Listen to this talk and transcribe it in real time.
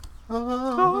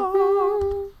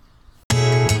Welcome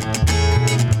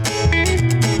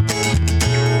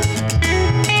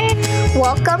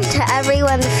to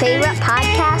everyone's favorite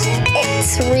podcast,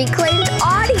 It's Reclaimed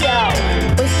Audio,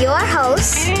 with your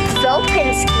hosts, Phil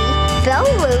Pinsky, Bill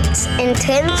Lutz, and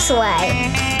Tim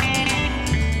Sway.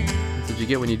 That's what you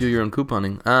get when you do your own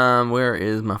couponing. Where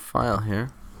is my file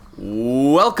here?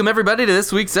 Welcome, everybody, to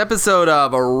this week's episode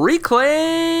of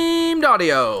Reclaimed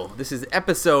Audio. This is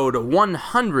episode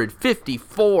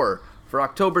 154 for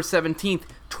October 17th,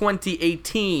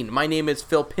 2018. My name is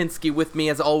Phil Pinsky. With me,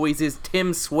 as always, is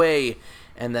Tim Sway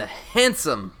and the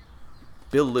handsome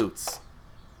Bill Lutz.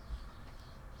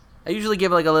 I usually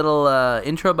give like a little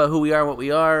intro about who we are and what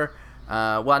we are.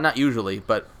 Well, not usually,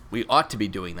 but we ought to be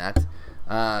doing that.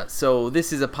 So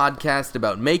this is a podcast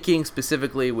about making,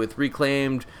 specifically with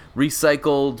reclaimed,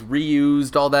 recycled,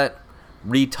 reused, all that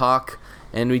re-talk.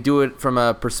 And we do it from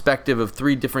a perspective of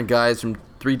three different guys from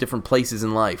three different places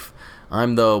in life.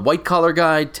 I'm the white-collar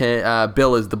guy,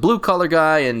 Bill is the blue-collar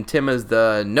guy, and Tim is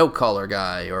the no-collar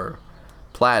guy, or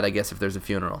plaid, I guess, if there's a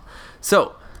funeral.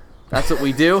 So, that's what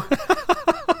we do.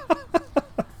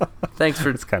 Thanks for...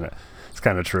 It's kind of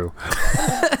true.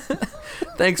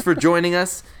 Thanks for joining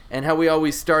us. And how we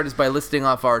always start is by listing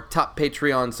off our top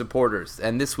Patreon supporters.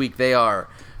 And this week they are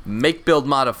Make Build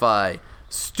Modify,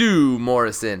 Stu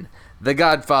Morrison, The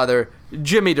Godfather,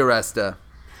 Jimmy DeResta,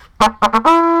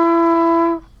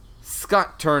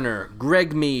 Scott Turner,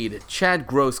 Greg Mead, Chad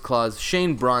Grossclaws,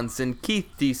 Shane Bronson, Keith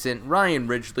Decent, Ryan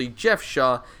Ridgely, Jeff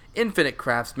Shaw, Infinite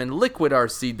Craftsman,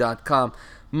 LiquidRC.com,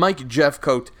 Mike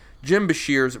Jeffcoat, Jim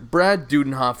Bashirs, Brad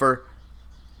Dudenhofer.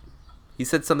 He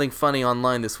said something funny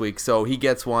online this week, so he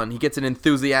gets one. He gets an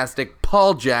enthusiastic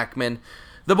Paul Jackman.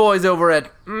 The boys over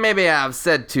at Maybe I've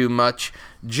Said Too Much,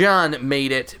 John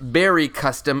Made It, Barry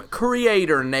Custom,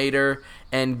 Creator Nader,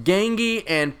 and Gangy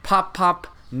and Pop Pop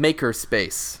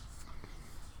Makerspace.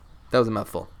 That was a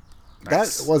mouthful.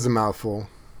 Nice. That was a mouthful.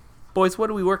 Boys, what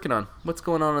are we working on? What's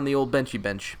going on the old benchy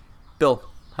bench? Bill,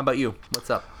 how about you? What's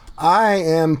up? I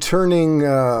am turning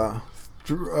a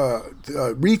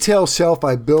retail shelf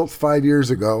I built 5 years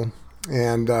ago.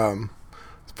 And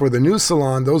for the new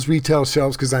salon, those retail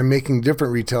shelves, because I'm making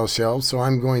different retail shelves, so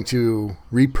I'm going to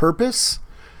repurpose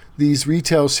these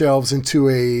retail shelves into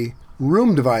a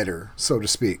room divider, so to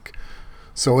speak.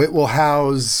 So it will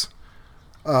house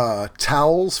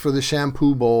towels for the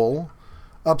shampoo bowl,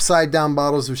 upside down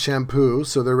bottles of shampoo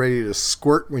so they're ready to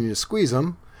squirt when you squeeze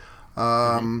them,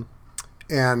 and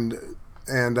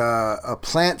a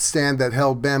plant stand that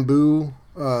held bamboo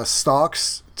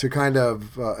stalks to kind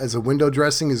of as a window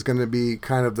dressing is going to be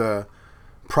kind of the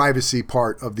privacy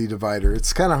part of the divider.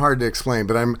 It's kind of hard to explain,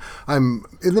 but I'm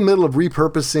in the middle of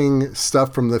repurposing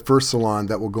stuff from the first salon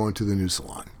that will go into the new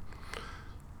salon.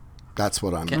 That's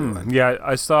what I'm doing. Yeah,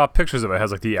 I saw pictures of it. It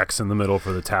has like the X in the middle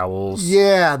for the towels.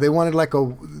 Yeah, they wanted like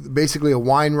basically a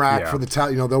wine rack for the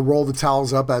towel. You know, they'll roll the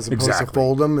towels up as opposed to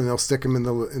fold them, and they'll stick them in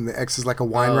the X's like a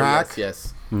wine rack.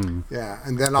 Yes. Yeah,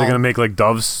 and then they're gonna make like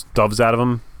doves out of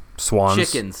them, swans,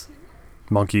 chickens,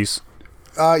 monkeys.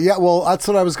 Yeah, well, that's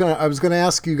what I was gonna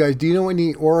ask you guys. Do you know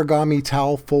any origami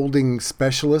towel folding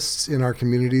specialists in our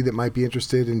community that might be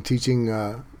interested in teaching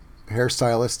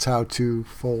hairstylists how to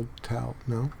fold towel?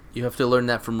 No. You have to learn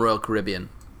that from Royal Caribbean.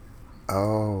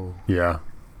 Oh. Yeah.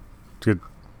 Good.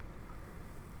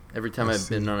 Every time I've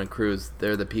been on a cruise,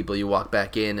 they're the people you walk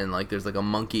back in and like there's like a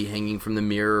monkey hanging from the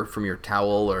mirror from your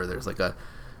towel, or there's like a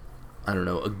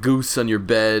goose on your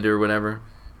bed or whatever.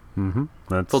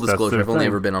 Mm-hmm. Full disclosure, I've only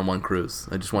ever been on one cruise.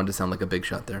 I just wanted to sound like a big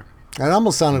shot there. That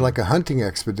almost sounded like a hunting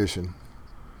expedition.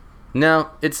 No,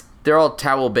 they're all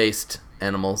towel-based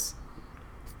animals.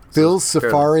 Phil's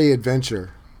Safari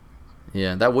Adventure.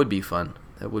 Yeah, that would be fun.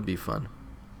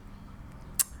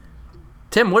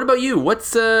 Tim, what about you?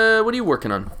 What are you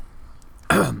working on?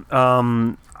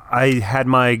 I had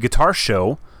my guitar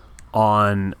show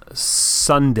on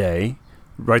Sunday,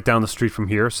 right down the street from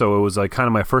here. So it was like kind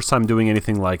of my first time doing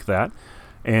anything like that,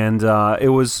 and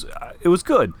it was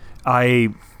good.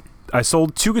 I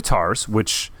sold 2 guitars,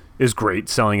 which is great.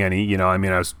 Selling any, you know, I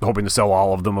mean, I was hoping to sell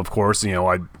all of them, of course. You know,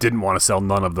 I didn't want to sell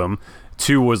none of them.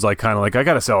 2 was like kind of like I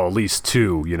got to sell at least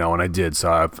 2, you know, and I did,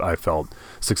 so I felt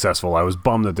successful. I was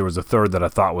bummed that there was a third that I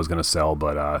thought was going to sell,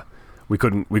 but we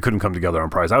couldn't come together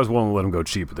on price. I was willing to let him go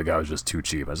cheap, but the guy was just too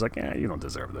cheap. I was like, you don't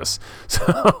deserve this.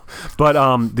 So, but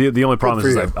the only problem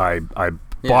is I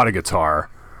bought a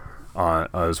guitar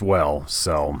as well.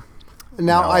 So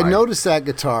now I noticed that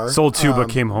guitar sold 2, but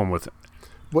came home with it.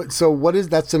 What is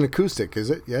that's an acoustic?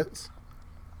 Is it? Yes.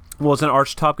 Well, it's an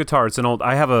archtop guitar. It's an old.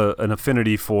 I have an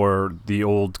affinity for the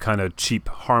old kind of cheap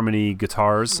Harmony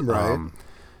guitars. Right.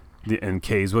 and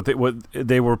K's. What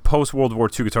they were post World War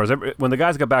II guitars. When the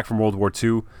guys got back from World War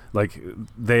II, like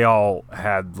they all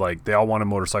wanted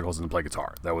motorcycles and to play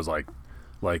guitar. That was like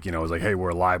it was like, hey, we're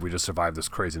alive. We just survived this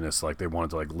craziness. Like they wanted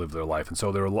to like live their life. And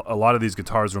so there were a lot of these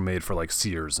guitars were made for like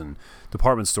Sears and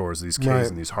department stores. These K's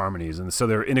and these Harmonies, and so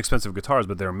they're inexpensive guitars,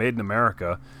 but they're made in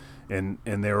America, and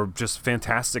they were just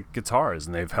fantastic guitars,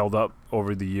 and they've held up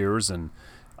over the years, and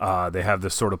they have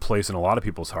this sort of place in a lot of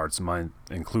people's hearts, mine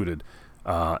included.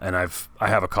 And I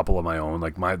have a couple of my own.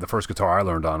 Like the first guitar I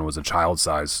learned on was a child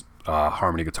size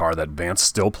Harmony guitar that Vance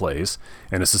still plays,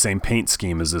 and it's the same paint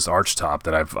scheme as this arch top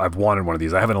that I've wanted one of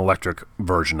these. I have an electric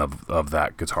version of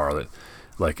that guitar that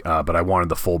but I wanted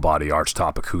the full body arch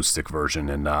top acoustic version,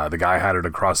 and the guy had it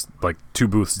across like 2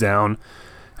 booths down,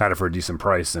 had it for a decent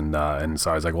price, and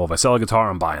so I was like, well, if I sell a guitar,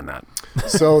 I'm buying that.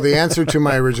 So the answer to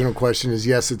my original question is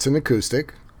yes, it's an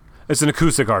acoustic. It's an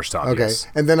acoustic arch top. Okay. Yes.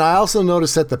 And then I also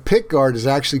noticed that the pick guard is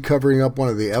actually covering up one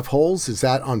of the F holes. Is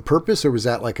that on purpose, or was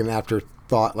that like an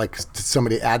afterthought? Like, did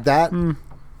somebody add that?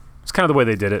 It's kind of the way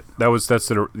they did it. That's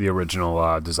the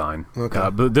original design. Okay.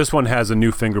 But this one has a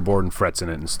new fingerboard and frets in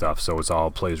it and stuff, so it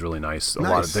all plays really nice. A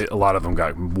lot of them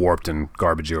got warped and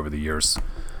garbagey over the years.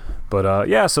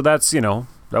 But so that's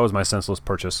that was my senseless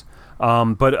purchase.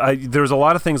 But there's a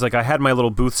lot of things, like I had my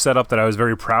little booth set up that I was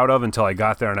very proud of until I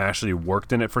got there and I actually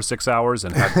worked in it for 6 hours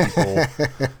and had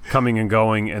people coming and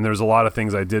going, and there's a lot of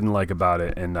things I didn't like about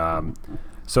it. And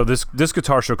so this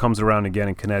guitar show comes around again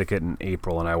in Connecticut in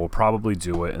April, and I will probably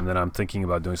do it, and then I'm thinking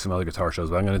about doing some other guitar shows,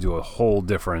 but I'm going to do a whole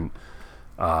different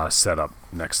setup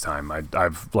next time.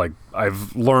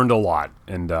 I've learned a lot,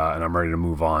 and I'm ready to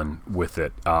move on with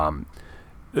it.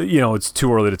 It's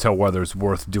too early to tell whether it's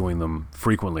worth doing them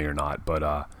frequently or not, but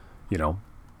I'm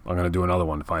going to do another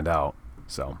one to find out.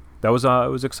 So that was it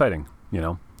was exciting.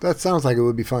 That sounds like it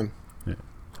would be fun. Yeah.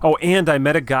 Oh, and I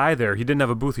met a guy there. He didn't have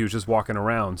a booth. He was just walking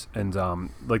around, and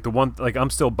I'm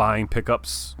still buying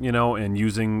pickups, and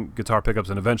using guitar pickups,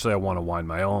 and eventually I want to wind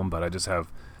my own, but I just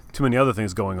have too many other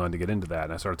things going on to get into that.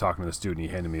 And I started talking to this dude, and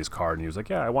he handed me his card, and he was like,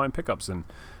 "Yeah, I wind pickups, and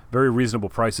very reasonable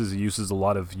prices. He uses a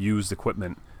lot of used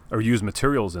equipment." Or use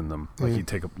materials in them. Like he'd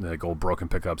take old broken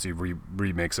pickups, he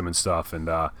remakes them and stuff. And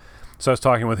so I was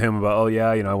talking with him about,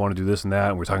 I want to do this and that.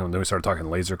 And we started talking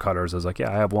laser cutters. I was like,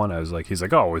 yeah, I have one. He's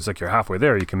like, oh, it's like you're halfway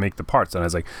there. You can make the parts. And I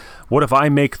was like, what if I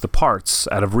make the parts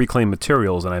out of reclaimed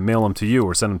materials and I mail them to you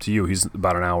or send them to you? He's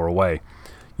about an hour away.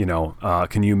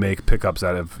 Can you make pickups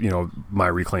out of my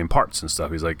reclaimed parts and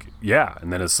stuff? He's like, yeah.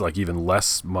 And then it's like even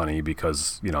less money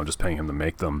because I'm just paying him to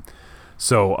make them.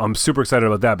 So I'm super excited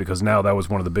about that because now that was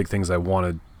one of the big things I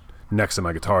wanted next to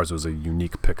my guitars was a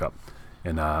unique pickup,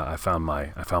 and I found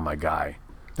my guy.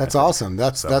 That's awesome.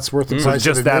 That's worth the price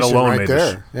just of admission that alone right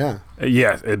there.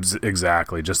 Yeah,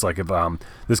 exactly. Just like if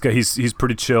this guy, he's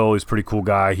pretty chill. He's a pretty cool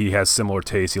guy. He has similar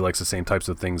tastes. He likes the same types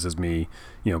of things as me,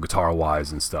 guitar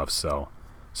wise and stuff. So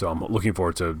I'm looking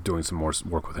forward to doing some more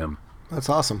work with him. That's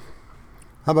awesome.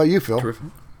 How about you, Phil? Terrific.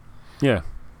 Yeah.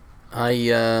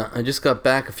 I just got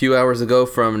back a few hours ago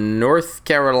from North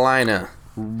Carolina.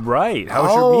 Right. How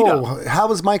was your meetup? How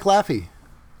was Mike Laffey?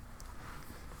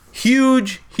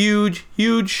 Huge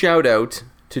shout out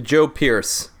to Joe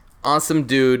Pierce. Awesome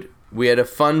dude. We had a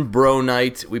fun bro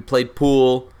night. We played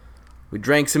pool. We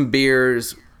drank some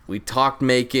beers. We talked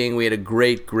making. We had a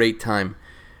great time.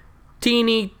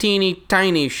 Teeny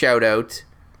tiny shout out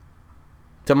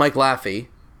to Mike Laffey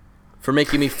for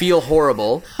making me feel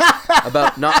horrible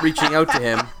about not reaching out to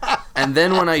him. And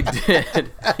then when I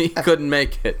did, he couldn't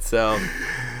make it. So,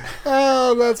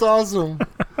 oh, that's awesome.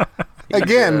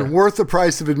 Again, worth the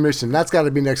price of admission. That's got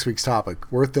to be next week's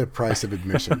topic. Worth the price of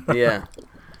admission. Yeah.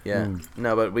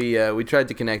 No, but we tried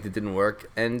to connect. It didn't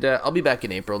work. And I'll be back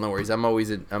in April. No worries. I'm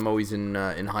always in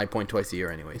High Point twice a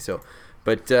year anyway. So,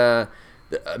 but the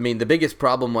biggest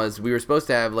problem was we were supposed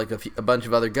to have like a bunch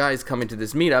of other guys coming to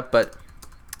this meetup, but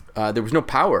there was no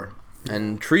power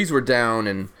and trees were down,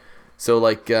 and so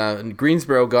like in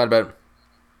Greensboro got about,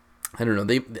 I don't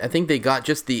know, I think they got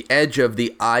just the edge of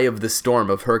the eye of the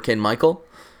storm of Hurricane Michael,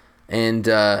 and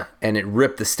it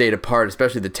ripped the state apart,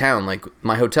 especially the town. Like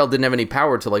my hotel didn't have any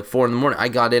power till like 4 a.m. I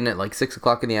got in at like 6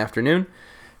 o'clock in the afternoon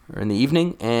or in the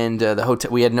evening, and the hotel,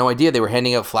 we had no idea they were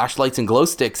handing out flashlights and glow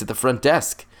sticks at the front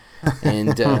desk.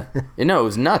 And it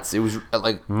was nuts. It was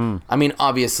like,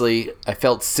 obviously I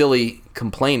felt silly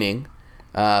complaining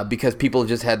because people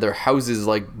just had their houses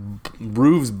like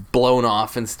roofs blown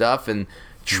off and stuff, and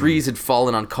trees had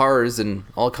fallen on cars and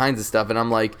all kinds of stuff, and I'm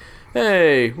like,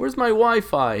 hey, where's my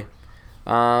Wi-Fi?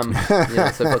 So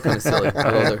I felt kind of silly.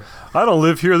 I don't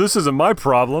live here. This isn't my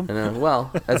problem. And,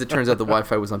 well, as it turns out, the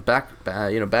Wi-Fi was on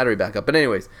battery backup. But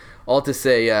anyways, all to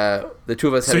say, the two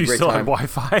of us had So a you great still time. have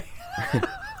Wi-Fi?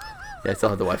 Yeah, I still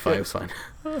had the Wi-Fi. It was fine.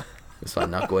 It was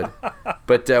fine, not good.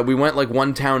 But we went like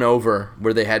one town over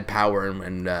where they had power,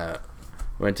 and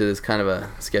went to this kind of a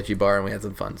sketchy bar, and we had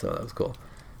some fun, so that was cool.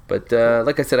 But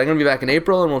like I said, I'm going to be back in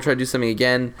April, and we'll try to do something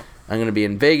again. I'm going to be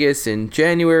in Vegas in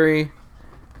January.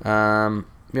 I'm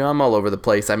all over the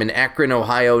place. I'm in Akron,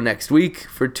 Ohio next week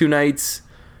for 2 nights.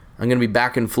 I'm going to be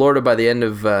back in Florida by the end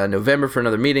of November for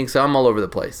another meeting, so I'm all over the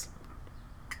place.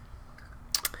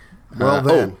 Well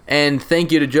then. And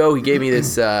thank you to Joe. He gave me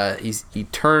this. He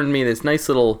turned me this nice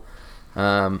little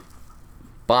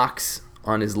box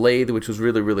on his lathe, which was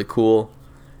really, really cool.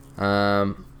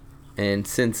 And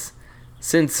since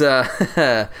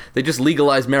they just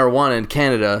legalized marijuana in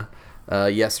Canada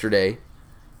yesterday,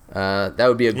 that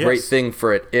would be a great thing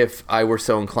for it if I were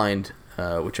so inclined,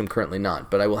 which I'm currently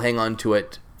not. But I will hang on to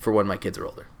it for when my kids are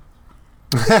older.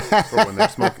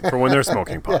 For when they're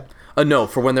smoking pot. No,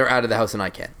 for when they're out of the house and I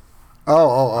can.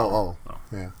 Oh.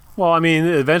 Yeah. Well, I mean,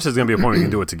 eventually there's going to be a point where you can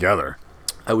do it together.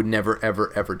 I would never,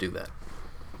 ever, ever do that.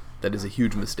 That is a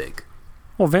huge mistake.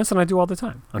 Well, Vance and I do all the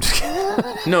time. I'm just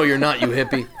kidding. No, you're not, you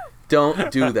hippie.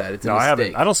 Don't do that. It's a No, mistake. I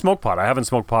haven't. I don't smoke pot. I haven't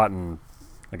smoked pot in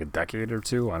like a decade or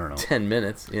two. I don't know. 10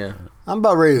 minutes, yeah. I'm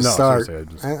about ready to No, start.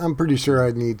 seriously, I'm pretty sure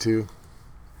I'd need to.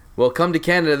 Well, come to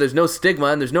Canada. There's no stigma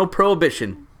and there's no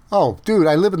prohibition. Oh, dude,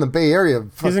 I live in the Bay Area.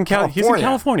 He's in California. He's in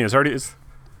California.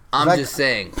 I'm Like- just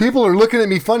saying. People are looking at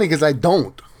me funny because I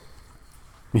don't.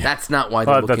 That's not why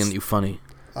they're looking that's- at you funny.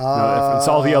 No, it's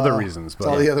all the other reasons. But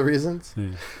All the other reasons.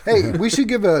 Hey, we should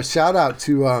give a shout out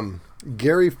to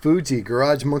Gary Fuji,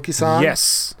 Garage Monkey-san.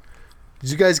 yes. Did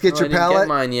you guys get I your didn't palette? get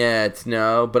mine yet,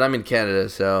 no. But I'm in Canada,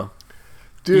 so.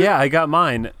 Dude, Yeah, I got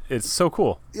mine. It's so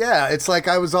cool. Yeah, it's like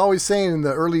I was always saying in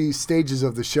the early stages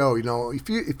of the show. You know,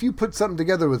 if you put something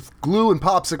together with glue and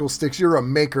popsicle sticks, you're a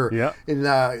maker. Yeah.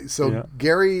 And so Yeah.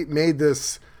 Gary made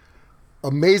this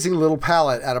amazing little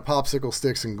palette out of popsicle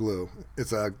sticks and glue.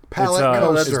 It's a palette It's,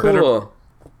 Oh, that's coaster. better- cool.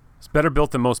 It's better built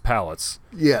than most pallets.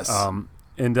 Yes.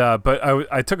 But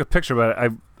I took a picture, but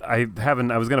I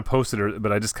haven't. I was gonna post it,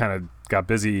 but I just kind of got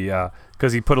busy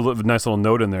because he put a nice little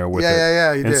note in there with it.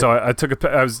 Yeah, he and did. so I took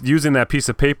I was using that piece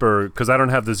of paper because I don't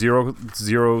have the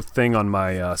zero thing on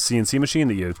my CNC machine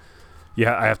that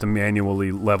I have to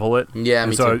manually level it. Yeah,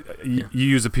 and me so too. you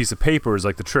use a piece of paper is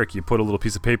like the trick. You put a little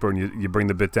piece of paper and you bring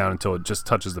the bit down until it just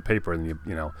touches the paper, and you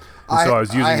know. And so I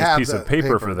was using this have piece of that paper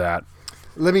paper. for that.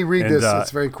 Let me read and, this.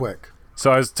 It's very quick.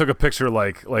 So I took a picture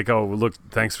like oh look,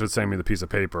 thanks for sending me the piece of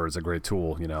paper. It's a great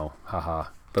tool, you know. Haha.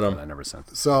 But, I never sent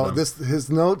it. So his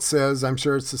note says, I'm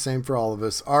sure it's the same for all of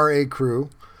us. RA crew,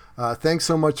 thanks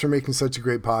so much for making such a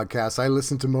great podcast. I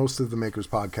listen to most of the Makers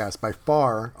podcast. By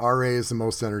far, RA is the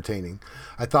most entertaining.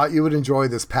 I thought you would enjoy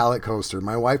this pallet coaster.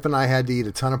 My wife and I had to eat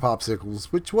a ton of popsicles,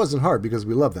 which wasn't hard because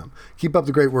we love them. Keep up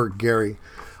the great work, Gary.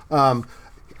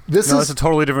 That's a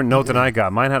totally different note than I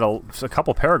got. Mine had a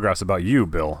couple paragraphs about you,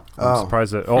 Bill. I'm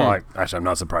surprised that. Actually, I'm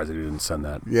not surprised that you didn't send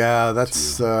that. Yeah,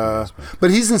 that's.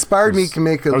 But he's inspired me to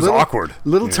make a was little awkward.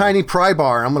 little tiny pry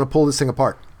bar. I'm going to pull this thing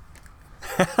apart.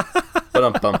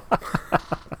 Ba-dum-bum.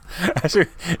 Actually,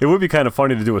 it would be kind of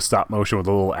funny to do a stop motion with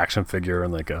a little action figure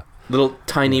and like a. Little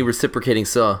tiny reciprocating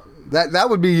saw. That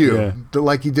would be you, Yeah.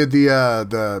 like you did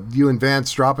the you and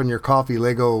Vance dropping your coffee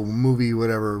Lego movie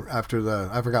whatever after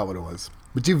I forgot what it was,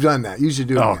 but you've done that. You should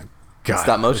do it Oh again. God!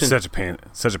 Stop motion? It's such a pain.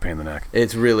 Such a pain in the neck.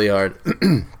 It's really hard.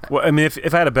 Well, I mean,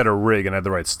 if I had a better rig and I had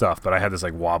the right stuff, but I had this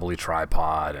like wobbly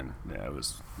tripod and yeah, it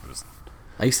was.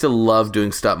 I used to love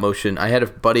doing stop motion. I had a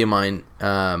buddy of mine,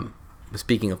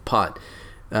 speaking of pot,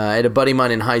 I had a buddy of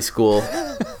mine in high school,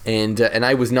 and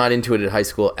I was not into it at high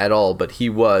school at all, but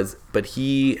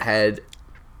he had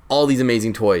all these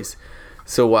amazing toys.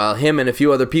 So while him and a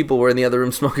few other people were in the other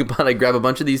room smoking pot, I'd grab a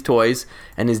bunch of these toys,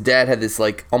 and his dad had this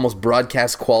like almost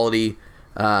broadcast quality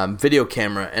video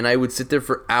camera, and I would sit there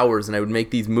for hours, and I would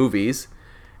make these movies.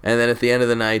 And then at the end of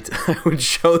the night, I would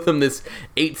show them this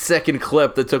 8-second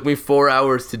clip that took me 4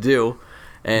 hours to do,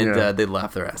 and they'd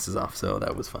laugh their asses off. So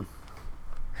that was fun.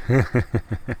 I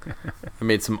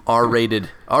made some R-rated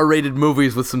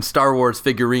movies with some Star Wars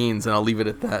figurines, and I'll leave it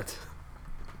at that.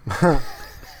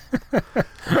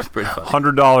 It's pretty fun.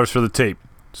 $100 for the tape.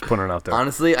 Just putting it out there.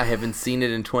 Honestly, I haven't seen it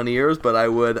in 20 years, but I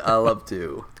would love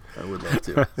to. I would love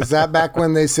to. Is that back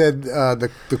when they said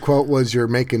the quote was "You're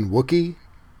making Wookiee"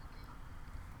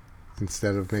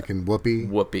 instead of making Whoopee?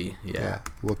 Whoopee, yeah. Yeah,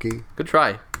 Wookiee. Good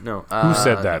try. No. Who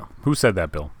said that? No. Who said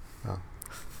that, Bill?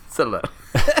 Settle down.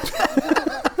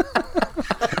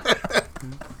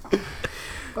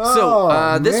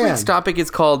 So, this man. week's topic is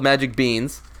called Magic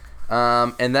Beans.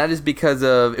 And that is because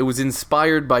it was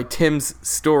inspired by Tim's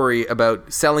story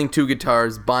about selling 2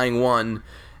 guitars, buying one,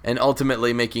 and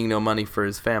ultimately making no money for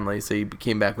his family, so he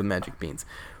came back with Magic Beans.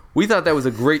 We thought that was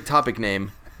a great topic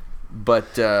name, but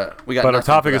we got. But our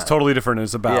topic is totally different.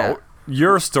 It's about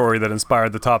your story that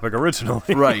inspired the topic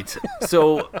originally. Right.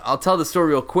 So I'll tell the story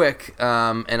real quick.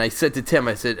 And I said to Tim,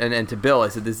 I said, and to Bill, I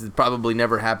said, this has probably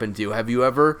never happened to you. Have you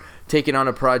ever taken on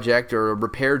a project or a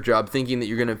repair job thinking that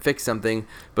you're going to fix something,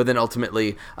 but then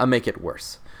ultimately make it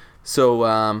worse?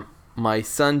 So my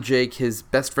son Jake, his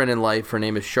best friend in life, her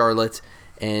name is Charlotte.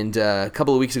 And a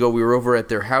couple of weeks ago, we were over at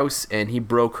their house, and he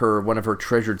broke one of her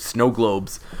treasured snow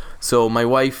globes. So my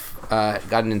wife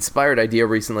got an inspired idea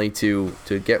recently to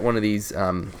get one of these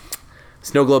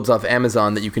snow globes off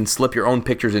Amazon that you can slip your own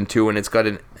pictures into, and it's got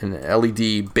an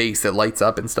LED base that lights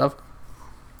up and stuff.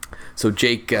 So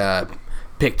Jake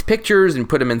picked pictures and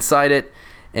put them inside it.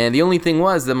 And the only thing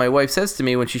was that my wife says to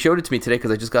me when she showed it to me today,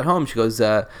 because I just got home, she goes,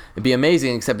 it'd be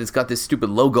amazing, except it's got this stupid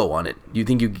logo on it. You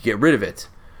think you could get rid of it?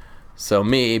 So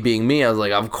me, being me, I was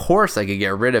like, of course I could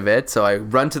get rid of it. So I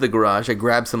run to the garage, I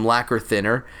grabbed some lacquer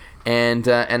thinner, and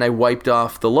I wiped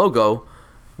off the logo,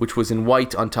 which was in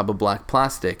white on top of black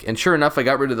plastic. And sure enough, I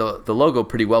got rid of the logo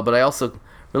pretty well, but I also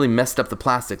really messed up the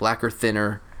plastic. Lacquer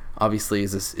thinner, obviously,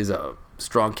 is a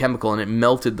strong chemical, and it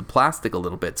melted the plastic a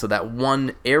little bit. So that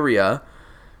one area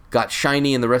got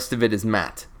shiny, and the rest of it is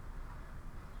matte.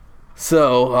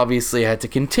 So obviously I had to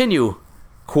continue,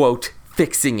 quote,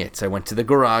 fixing it. So I went to the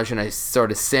garage and I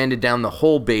sort of sanded down the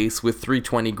whole base with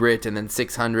 320 grit and then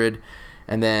 600,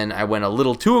 and then I went a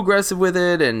little too aggressive with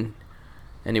it, and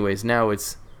anyways, now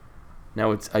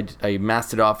I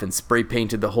masked it off and spray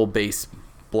painted the whole base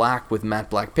black with matte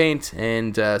black paint,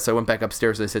 and so I went back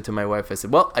upstairs and I said to my wife, I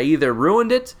said, well, I either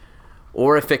ruined it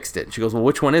or I fixed it. She goes, well,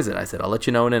 which one is it? I said, I'll let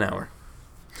you know in an hour.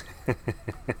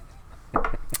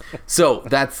 So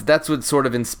that's what sort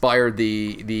of inspired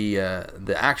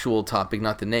the actual topic,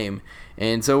 not the name.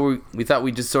 And so we thought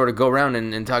we'd just sort of go around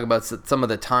and talk about some of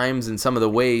the times and some of the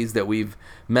ways that we've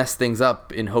messed things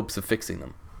up in hopes of fixing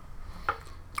them.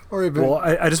 Or even, Well,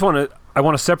 I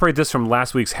want to separate this from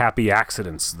last week's happy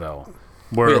accidents, though,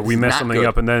 where we messed something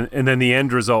up and then the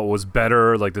end result was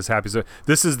better, like this happy.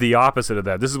 This is the opposite of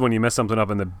that. This is when you mess something up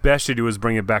and the best you do is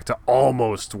bring it back to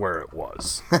almost where it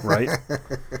was, right?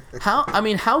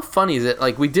 How funny is it?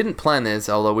 Like, we didn't plan this,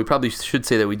 although we probably should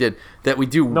say that we did. That we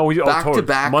do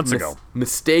back-to-back months ago.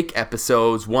 Mistake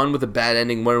episodes, one with a bad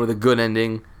ending, one with a good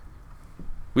ending.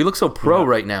 We look so pro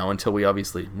right now until we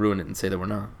obviously ruin it and say that we're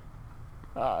not.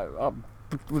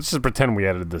 Let's just pretend we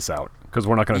edited this out, because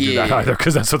we're not going to do that either,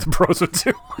 because that's what the pros would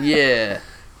do. Yeah.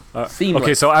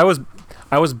 Okay, so I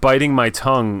was biting my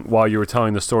tongue while you were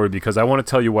telling the story because I want to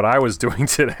tell you what I was doing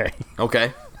today.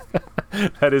 Okay.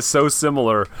 That is so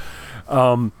similar.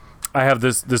 I have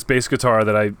this bass guitar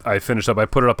that I finished up. I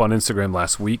put it up on Instagram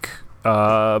last week.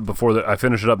 I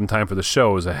finished it up in time for the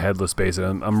show. It was a headless bass,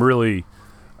 and I'm really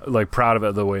proud of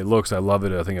it the way it looks. I love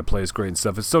it. I think it plays great and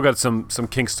stuff. It's still got some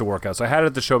kinks to work out. So I had it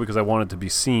at the show because I wanted it to be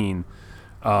seen,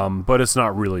 but it's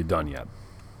not really done yet.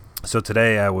 So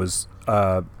today I was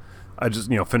I just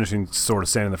finishing sort of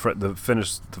sanding the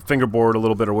fingerboard a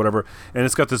little bit or whatever, and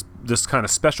it's got this kind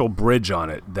of special bridge on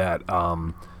it that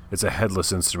it's a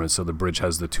headless instrument, so the bridge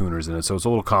has the tuners in it. So it's a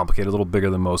little complicated, a little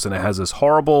bigger than most, and it has this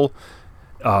horrible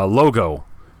logo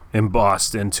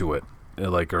embossed into it.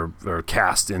 Or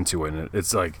cast into it, and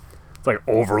it's like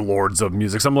Overlords of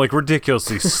Music, some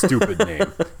ridiculously stupid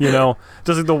name,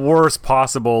 just like the worst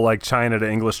possible China to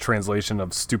English translation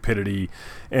of stupidity,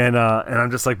 and I'm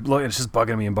just like, look, it's just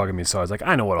bugging me. So I was like,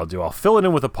 I know what I'll do. I'll fill it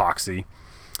in with epoxy,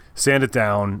 sand it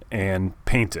down, and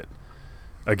paint it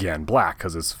again black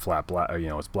because it's flat black,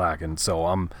 it's black, and so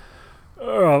I'm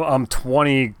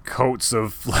 20 coats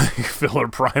of filler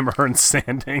primer and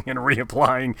sanding and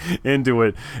reapplying into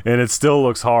it, and it still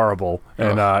looks horrible.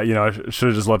 And I should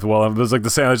have just left it well. It was like the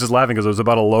same. I was just laughing because it was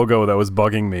about a logo that was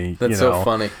bugging me. That's so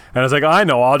funny. And I was like, I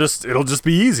know. It'll just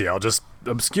be easy. I'll just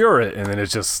obscure it, and then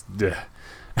it's just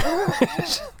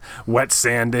wet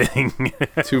sanding.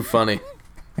 Too funny.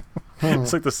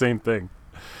 It's like the same thing.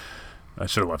 I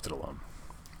should have left it alone.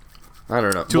 I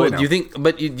don't know. Do you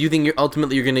think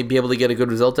ultimately you're going to be able to get a good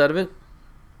result out of it?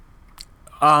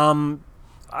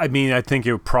 I mean, I think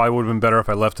it probably would have been better if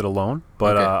I left it alone,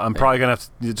 but Okay. I'm probably gonna have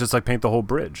to just paint the whole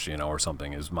bridge, or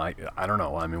something. I don't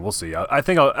know. I mean, we'll see. I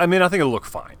think it'll look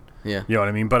fine. Yeah. You know what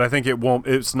I mean? But I think it won't.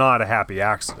 It's not a happy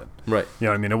accident. Right. You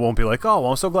know what I mean? It won't be like, oh,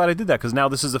 well, I'm so glad I did that because now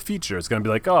this is a feature. It's gonna be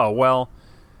like, oh, well,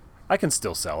 I can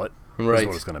still sell it. Right. Is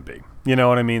what it's gonna be. You know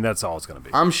what I mean? That's all it's gonna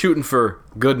be. I'm shooting for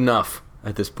good enough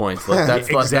at this point. That'd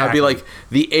be Exactly. like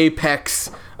the apex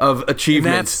of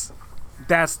achievement.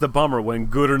 that's the bummer when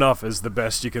good enough is the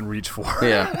best you can reach for.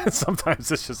 Yeah.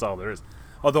 Sometimes it's just all there is.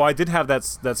 Although I did have that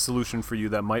solution for you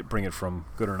that might bring it from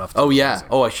good enough to Oh, yeah. amazing.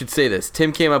 Oh, I should say this.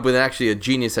 Tim came up with actually a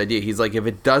genius idea. He's like, if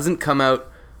it doesn't come out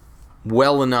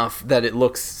well enough that it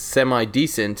looks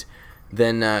semi-decent,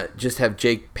 then just have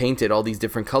Jake paint it all these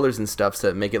different colors and stuff so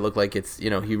that make it look like it's,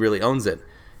 he really owns it.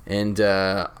 And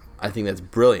I think that's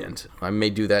brilliant. I may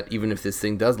do that even if this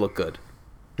thing does look good.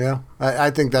 Yeah, I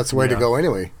think that's the way to go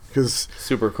anyway. Because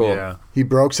Super cool. Yeah. he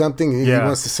broke something. He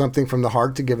wants something from the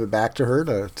heart to give it back to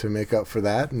her to make up for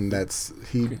that. And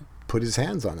he put his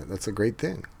hands on it. That's a great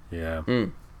thing. Yeah.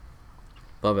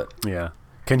 Love it. Yeah.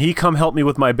 Can he come help me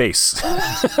with my bass?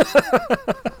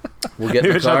 We'll get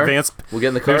in the car. We'll get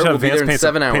in the car. We'll be there in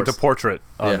 7 hours. Paint a portrait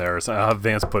on there. So I'll have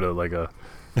Vance put a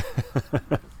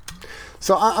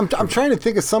So I'm trying to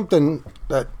think of something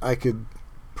that I could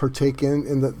partake in.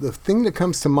 And the thing that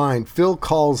comes to mind, Phil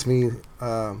calls me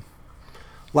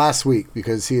last week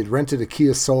because he had rented a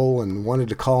Kia Soul and wanted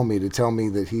to call me to tell me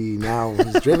that he now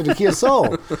has driven a Kia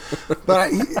Soul.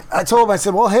 But I told him, I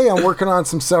said, well, hey, I'm working on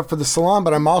some stuff for the salon,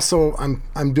 but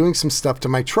I'm doing some stuff to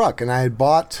my truck. And I had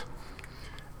bought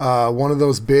one of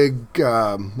those big,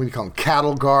 what do you call them,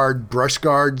 cattle guard, brush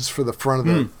guards for the front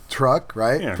of the truck,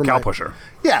 right? Yeah, for cow pusher.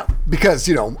 Yeah, because,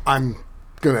 I'm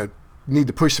going to need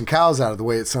to push some cows out of the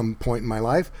way at some point in my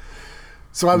life.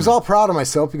 So I was all proud of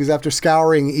myself because after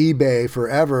scouring eBay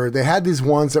forever, they had these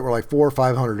ones that were like $400 or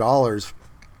 $500.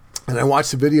 And I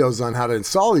watched the videos on how to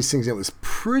install these things. And it was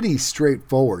pretty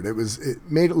straightforward. It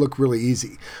made it look really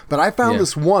easy. But I found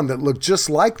this one that looked just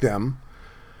like them,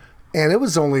 and it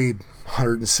was only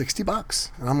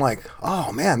 $160. And I'm like,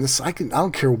 oh man, I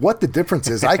don't care what the difference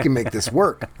is. I can make this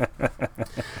work.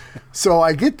 So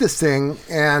I get this thing,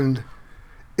 and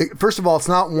first of all, it's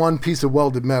not one piece of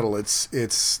welded metal.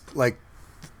 It's like,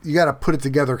 you got to put it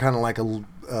together kind of like a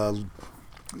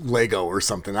Lego or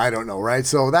something. I don't know, right?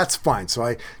 So that's fine. So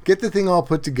I get the thing all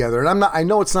put together, and I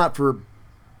know it's not for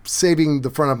saving the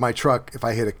front of my truck if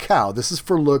I hit a cow. This is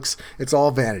for looks. It's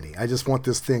all vanity. I just want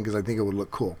this thing because I think it would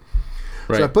look cool.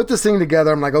 Right. So I put this thing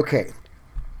together. I'm like, okay.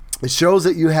 It shows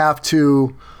that you have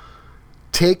to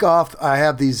take off. I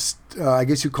have these, I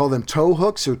guess you call them tow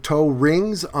hooks or tow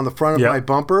rings on the front of my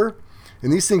bumper.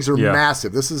 And these things are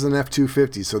massive. This is an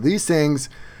F-250. So these things,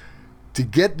 to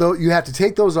get those, you have to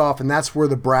take those off, and that's where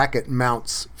the bracket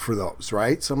mounts for those,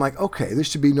 right? So I'm like, okay,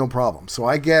 this should be no problem. So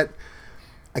I can't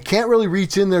really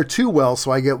reach in there too well,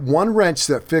 so I get one wrench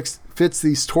that fits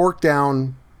these torque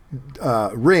down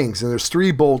rings, and there's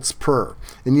 3 bolts per.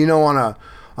 And on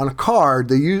a car,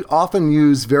 they often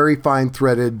use very fine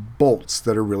threaded bolts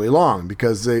that are really long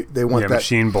because they want that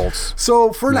machine bolts.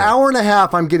 So for an hour and a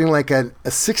half, I'm getting like a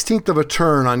 16th of a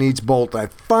turn on each bolt. I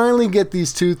finally get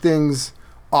these 2 things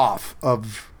off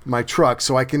of my truck,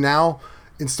 so I can now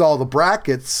install the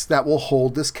brackets that will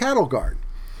hold this cattle guard.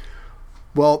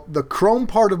 Well, the chrome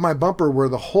part of my bumper where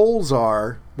the holes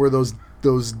are, where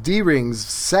those D-rings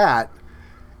sat,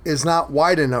 is not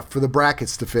wide enough for the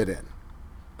brackets to fit in.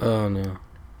 Oh, no.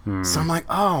 So I'm like,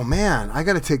 oh, man, I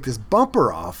got to take this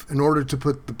bumper off in order to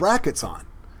put the brackets on,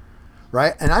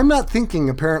 right? And I'm not thinking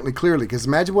apparently clearly, because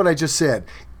imagine what I just said.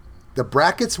 The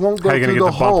brackets won't go through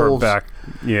the holes. Back?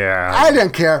 Yeah. I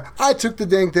didn't care. I took the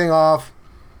dang thing off.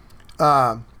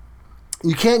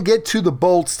 You can't get to the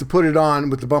bolts to put it on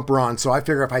with the bumper on. So I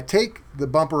figure if I take the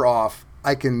bumper off,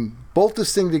 I can bolt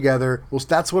this thing together. Well,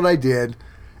 that's what I did.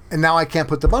 And now I can't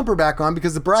put the bumper back on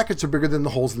because the brackets are bigger than the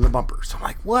holes in the bumper. So I'm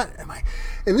like, what am I?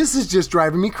 And this is just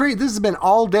driving me crazy. This has been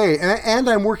all day. And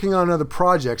I'm working on other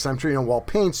projects. I'm trying, while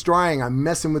paint's drying, I'm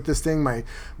messing with this thing.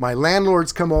 My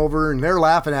landlords come over and they're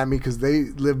laughing at me because they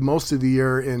live most of the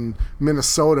year in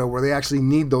Minnesota where they actually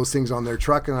need those things on their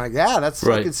truck. And I'm like, yeah,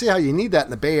 I can see how you need that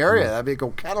in the Bay Area. That big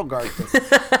old cattle guard thing.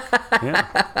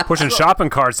 Pushing shopping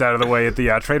carts out of the way at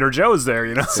the Trader Joe's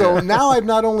there, So now I've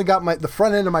not only got the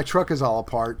front end of my truck is all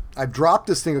apart. I've dropped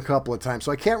this thing a couple of times,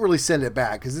 so I can't really send it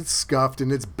back because it's scuffed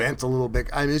and it's bent a little bit.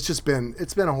 I mean,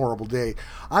 it's been a horrible day.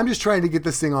 I'm just trying to get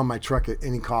this thing on my truck at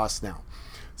any cost now.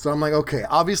 So I'm like, okay,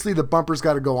 obviously the bumper's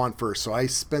got to go on first. So I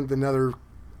spent another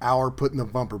hour putting the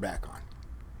bumper back on.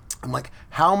 I'm like,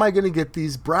 how am I going to get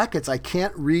these brackets? I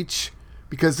can't reach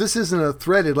because this isn't a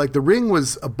threaded, like the ring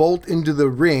was a bolt into the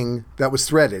ring that was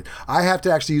threaded. I have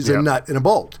to actually use a nut and a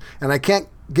bolt, and I can't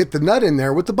get the nut in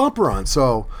there with the bumper on.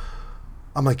 So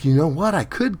I'm like, you know what I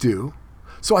could do?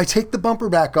 So I take the bumper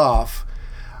back off.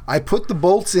 I put the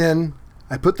bolts in.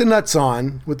 I put the nuts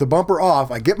on with the bumper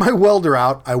off. I get my welder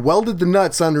out. I welded the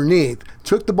nuts underneath,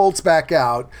 took the bolts back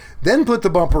out, then put the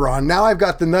bumper on. Now I've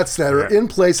got the nuts that are in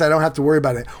place. I don't have to worry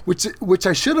about it, which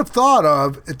I should have thought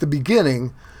of at the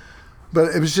beginning.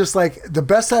 But it was just like the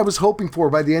best I was hoping for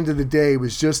by the end of the day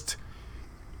was just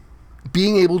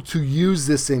being able to use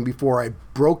this thing before I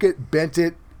broke it, bent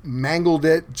it, mangled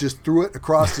it, just threw it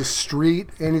across the street,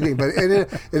 anything. But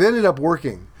it ended up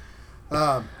working.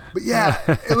 But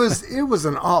yeah, it was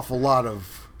an awful lot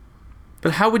of.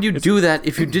 But how would you do that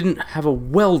if you didn't have a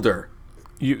welder?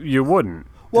 You wouldn't.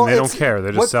 Well, and they don't care.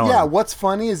 They're just selling. Yeah, what's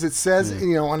funny is it says,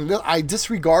 I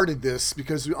disregarded this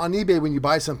because on eBay, when you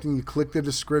buy something, you click the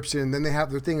description, and then they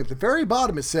have their thing. At the very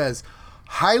bottom, it says,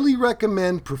 highly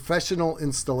recommend professional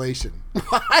installation.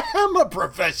 I am a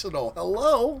professional.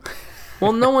 Hello?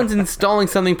 Well, no one's installing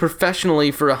something professionally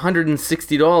for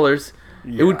 $160.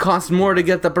 Yeah. It would cost more to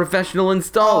get the professional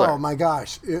installer. Oh, my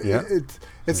gosh.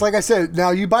 It's like I said, now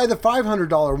you buy the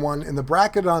 $500 one, and the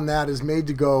bracket on that is made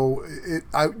to go.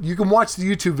 You can watch the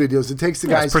YouTube videos. It takes the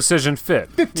guys precision fit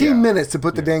 15 minutes to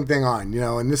put the dang thing on,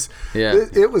 and this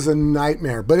it was a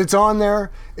nightmare. But it's on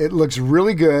there. It looks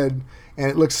really good, and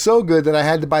it looks so good that I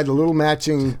had to buy the little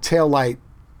matching tail light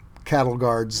cattle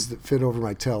guards that fit over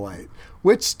my tail light,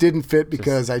 which didn't fit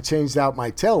because I changed out my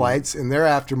tail lights in their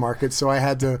aftermarket, so I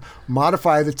had to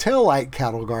modify the tail light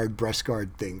cattle guard brush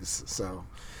guard things. So.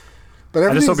 But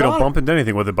I just hope you don't bump into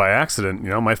anything with it by accident.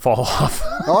 It might fall off.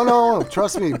 Oh, no.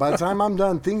 Trust me. By the time I'm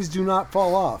done, things do not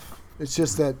fall off. It's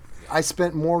just that I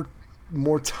spent more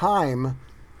time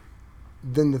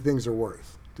than the things are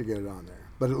worth to get it on there.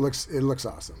 But it looks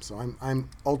awesome. So I'm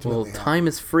ultimately happy. Time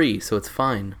is free, so it's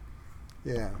fine.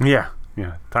 Yeah.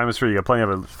 Yeah. Time is free. You got plenty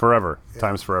of it forever. Yeah.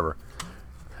 Time is forever.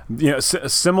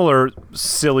 Similar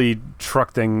silly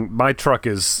truck thing. My truck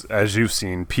is, as you've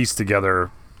seen, pieced together.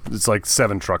 It's like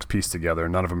 7 trucks pieced together.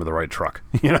 None of them are the right truck,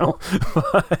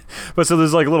 But so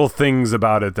there's like little things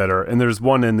about it that are, and there's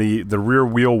one in the rear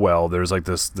wheel well. There's like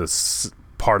this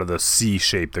part of the C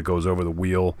shape that goes over the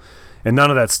wheel, and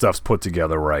none of that stuff's put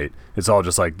together right. It's all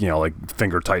just like like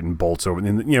finger tightened bolts over,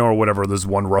 or whatever. There's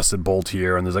one rusted bolt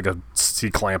here, and there's like a C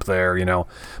clamp there,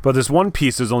 But this one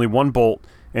piece, there's only one bolt,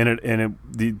 and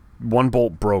the one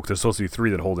bolt broke. There's supposed to be 3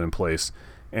 that hold it in place.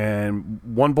 And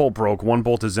one bolt broke, one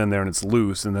bolt is in there and it's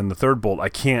loose, and then the third bolt, I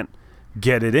can't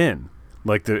get it in.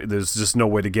 Like there's just no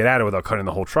way to get at it without cutting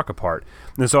the whole truck apart.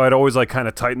 And so I'd always like kind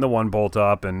of tighten the one bolt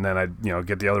up, and then I'd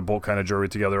get the other bolt kind of jury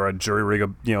together. I'd jury rig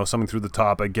something through the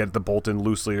top. I'd get the bolt in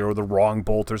loosely or the wrong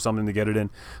bolt or something to get it in.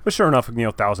 But sure enough,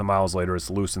 1,000 miles later, it's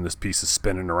loose and this piece is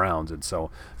spinning around. And so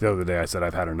the other day I said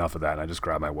I've had enough of that, and I just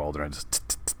grabbed my welder and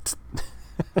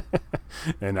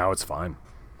and now it's fine.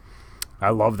 I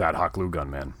love that hot glue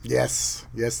gun, man. Yes,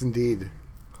 indeed.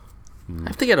 I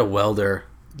have to get a welder.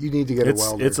 You need to get a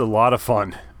welder. It's a lot of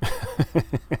fun.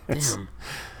 Damn.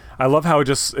 I love how it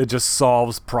just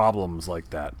solves problems like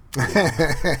that.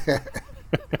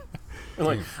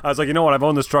 I was like, you know what? I've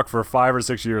owned this truck for 5 or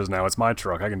 6 years now. It's my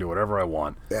truck. I can do whatever I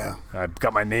want. Yeah. I've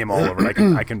got my name all over it.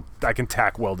 I can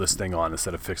tack weld this thing on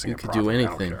instead of fixing it properly. You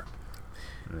could do anything.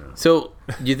 Yeah. So,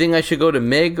 do you think I should go to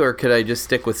MIG or could I just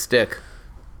stick with stick?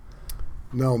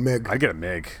 No, MIG. I get a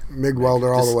MIG. MIG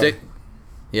welder all the way.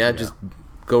 Yeah, just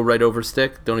go right over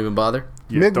stick. Don't even bother.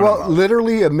 Yeah,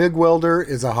 literally, a MIG welder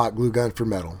is a hot glue gun for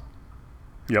metal.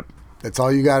 Yep. That's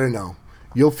all you got to know.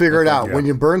 You'll figure it out. Yeah. When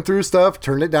you burn through stuff,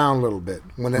 turn it down a little bit.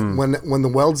 When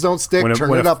the welds don't stick,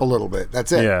 turn it up a little bit.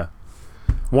 That's it. Yeah.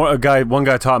 One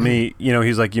guy taught me.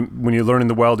 He's like, when you're learning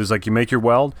to weld, he's like, you make your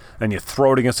weld and you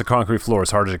throw it against the concrete floor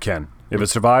as hard as you can. If it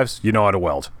survives, you know how to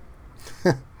weld.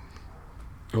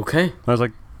 Okay. I was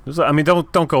like,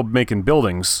 don't go making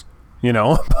buildings,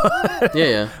 yeah.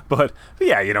 But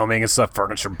yeah, making stuff,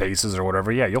 furniture bases or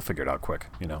whatever. Yeah, you'll figure it out quick.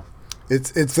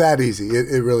 It's that easy.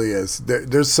 It really is.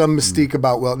 There's some mystique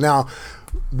about weld. Now,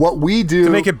 what we do to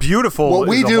make it beautiful. What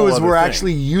we do is we're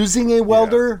actually using a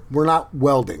welder. Yeah. We're not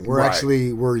welding.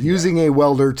 We're using a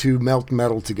welder to melt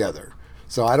metal together.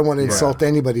 So I don't want to insult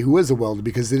anybody who is a welder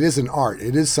because it is an art.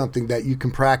 It is something that you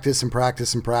can practice and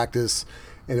practice and practice.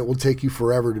 And it will take you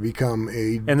forever to become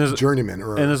a journeyman.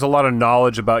 And there's a lot of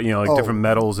knowledge about different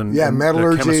metals and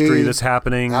metallurgy, the chemistry that's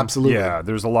happening. Absolutely. Yeah,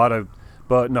 there's a lot of.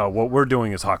 But no, what we're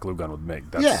doing is hot glue gun with MIG.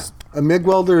 A MIG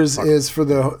welder is for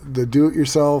the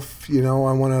do-it-yourself. I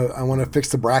want to fix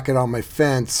the bracket on my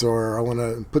fence, or I want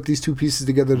to put these 2 pieces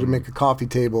together to make a coffee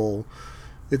table.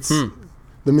 It's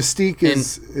the mystique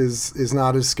is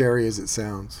not as scary as it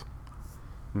sounds.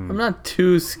 I'm not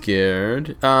too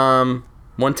scared.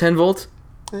 110 volts.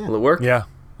 Yeah. Will it work? Yeah,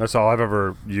 that's all I've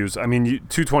ever used.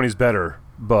 220 is better,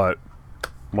 but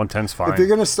 110's fine. If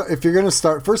you're gonna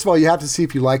start, first of all, you have to see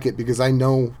if you like it, because I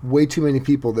know way too many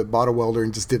people that bought a welder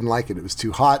and just didn't like it. It was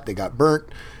too hot. They got burnt.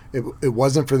 It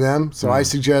wasn't for them. So I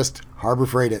suggest Harbor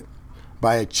Freight it.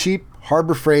 Buy a cheap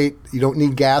Harbor Freight, you don't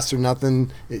need gas or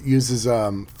nothing. It uses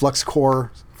flux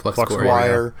core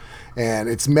wire, and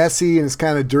it's messy and it's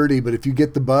kind of dirty. But if you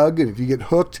get the bug and if you get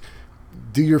hooked,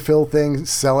 do your fill thing,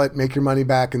 sell it, make your money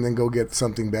back, and then go get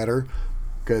something better.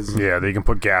 Yeah, they can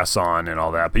put gas on and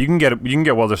all that, but you can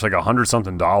get welders like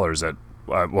 $100-something at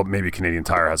well, maybe Canadian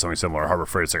Tire has something similar. Harbor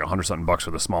Freight, it's like $100-something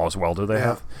for the smallest welder they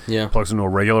have. Yeah, plugs into a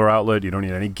regular outlet. You don't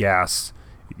need any gas.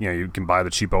 You can buy the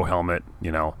cheapo helmet.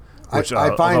 Which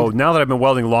I find, although now that I've been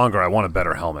welding longer, I want a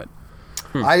better helmet.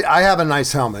 I have a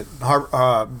nice helmet.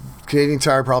 Canadian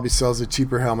Tire probably sells a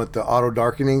cheaper helmet, the auto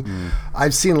darkening.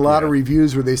 I've seen a lot of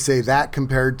reviews where they say that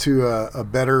compared to a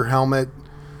better helmet,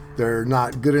 they're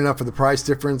not good enough for the price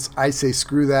difference. I say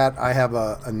screw that. I have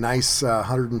a nice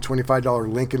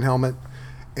 $125 Lincoln helmet,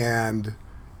 and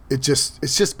it's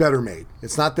just better made.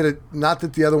 It's not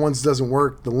that the other ones doesn't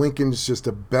work. The Lincoln is just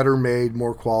a better made,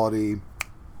 more quality.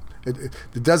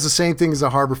 It does the same thing as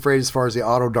a Harbor Freight as far as the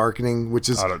auto darkening, which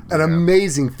is an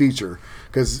amazing feature.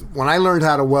 Because when I learned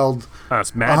how to weld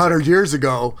 100 years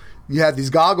ago, you had these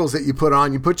goggles that you put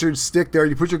on. You put your stick there.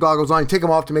 You put your goggles on. You take them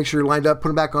off to make sure you're lined up. Put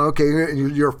them back on. Okay,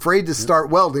 and you're afraid to start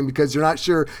welding because you're not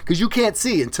sure, because you can't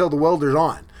see until the welder's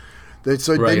on.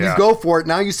 So then you go for it.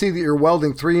 Now you see that you're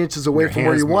welding 3 inches away from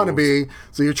where you want to be.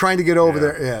 So you're trying to get over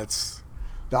there. Yeah, it's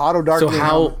the auto darkening.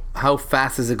 So how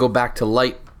fast does it go back to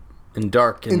light and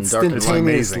dark and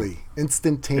instantaneously? Less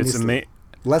than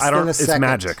a second. It's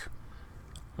magic.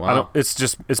 Wow.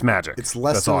 It's magic. It's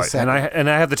less than a second. And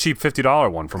I have the cheap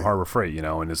 $50 one from Harbor Freight,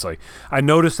 and it's like, I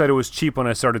noticed that it was cheap when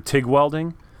I started TIG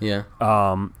welding. Yeah.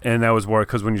 And that was where,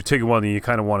 because when you're TIG welding, you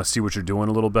kind of want to see what you're doing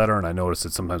a little better, and I noticed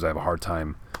that sometimes I have a hard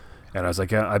time. And I was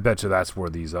like, yeah, I bet you that's where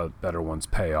these better ones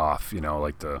pay off,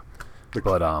 like yeah.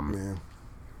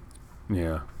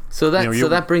 So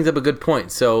that brings up a good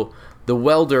point. So the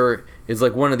welder is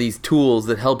like one of these tools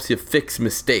that helps you fix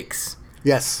mistakes.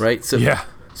 Yes. Right? So yeah.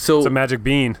 So it's a magic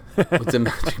bean. What's a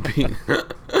magic bean?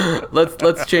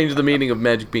 Let's change the meaning of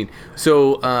magic bean.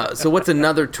 So what's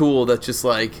another tool that's just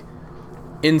like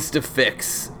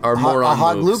insta-fix or moron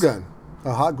hot moves? glue gun.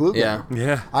 A hot glue gun.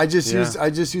 Yeah. I just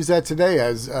used that today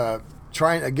as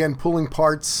pulling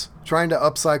parts, trying to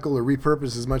upcycle or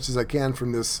repurpose as much as I can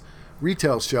from this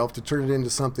retail shelf to turn it into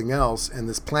something else, and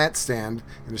this plant stand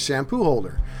and a shampoo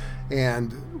holder.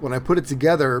 And when I put it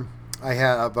together, I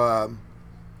have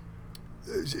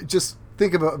just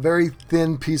think of a very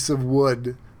thin piece of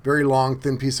wood, very long,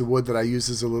 thin piece of wood that I use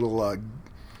as a little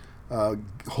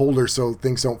holder so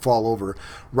things don't fall over.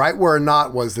 Right where a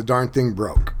knot was, the darn thing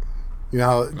broke.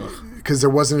 Because there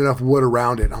wasn't enough wood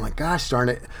around it. I'm like, gosh darn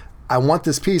it. I want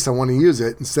this piece. I want to use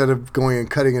it instead of going and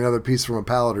cutting another piece from a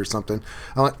pallet or something.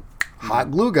 I'm like,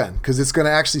 hot glue gun, because it's going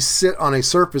to actually sit on a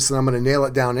surface and I'm going to nail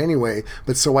it down anyway.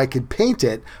 But so I could paint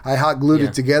it, I hot glued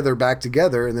it back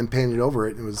together, and then painted over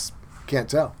it. It was, can't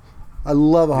tell. I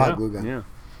love a hot glue gun.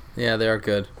 Yeah, they are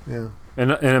good. Yeah.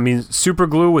 And I mean, super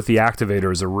glue with the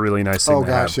activator is a really nice thing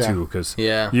to have too, because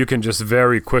you can just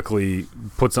very quickly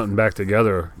put something back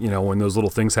together. When those little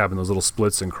things happen, those little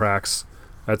splits and cracks,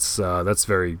 that's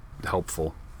very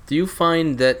helpful. Do you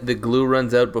find that the glue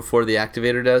runs out before the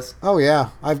activator does? Oh yeah,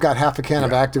 I've got half a can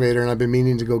of activator, and I've been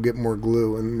meaning to go get more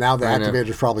glue. And now the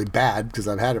activator's probably bad because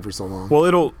I've had it for so long. Well,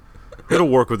 it'll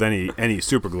work with any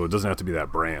super glue. It doesn't have to be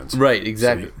that brand. Right,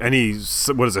 exactly.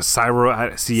 So what is it?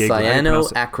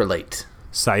 Cyanoacrylate.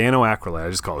 Cyanoacrylate. I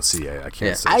just call it CA. I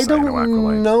can't say I cyanoacrylate.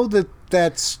 don't know that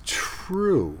that's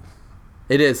true.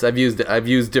 It is. I've used it. I've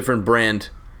used different brand.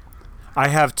 I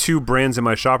have two brands in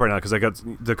my shop right now because I got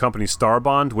the company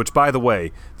Starbond, which, by the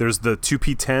way, there's the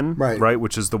 2P10, right,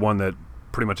 which is the one that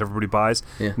pretty much everybody buys.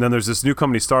 Yeah. And then there's this new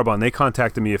company, Starbond. They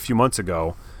contacted me a few months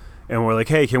ago, and we're like,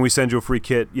 hey, can we send you a free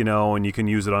kit, and you can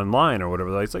use it online or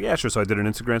whatever. It's like, yeah, sure. So I did an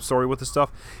Instagram story with the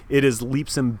stuff. It is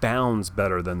leaps and bounds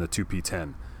better than the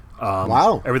 2P10.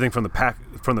 Wow. Everything from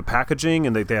the packaging,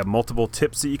 and they have multiple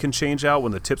tips that you can change out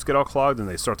when the tips get all clogged and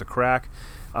they start to crack.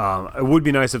 It would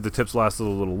be nice if the tips lasted a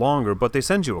little longer, but they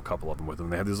send you a couple of them with them.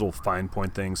 They have these little fine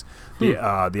point things. The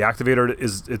activator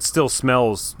it still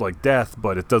smells like death,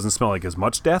 but it doesn't smell like as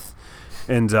much death,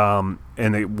 and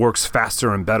it works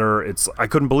faster and better. I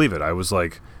couldn't believe it. I was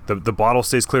like, the bottle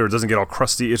stays clear. It doesn't get all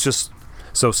crusty. It's just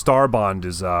so Starbond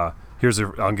is I'm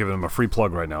giving them a free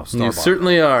plug right now. Starbond. You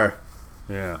certainly are.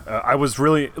 Yeah, I was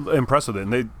really impressed with it,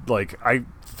 and I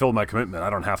fulfilled my commitment. I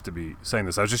don't have to be saying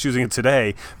this. I was just using it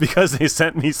today because they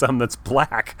sent me some that's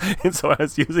black, and so I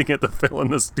was using it to fill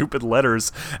in the stupid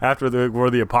letters after where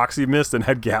the epoxy missed and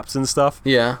had gaps and stuff.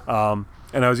 Yeah.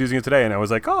 And I was using it today, and I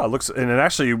was like, oh, it looks. And it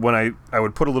actually, when I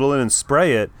would put a little in and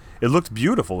spray it, it looked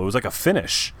beautiful. It was like a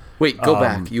finish. Wait, go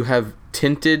back. You have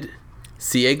tinted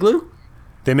CA glue?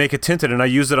 they make it tinted, and I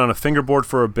use it on a fingerboard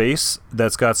for a bass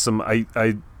that's got some.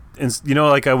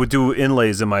 Like I would do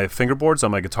inlays in my fingerboards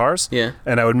on my guitars. Yeah.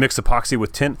 And I would mix epoxy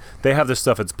with tint. They have this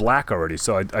stuff. It's black already.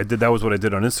 So I did. That was what I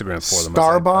did on Instagram for them.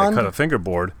 Starbond? I cut a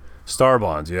fingerboard.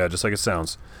 Starbond. Yeah, just like it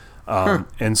sounds.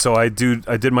 And so I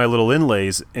did my little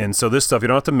inlays, and so this stuff you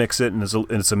don't have to mix it, and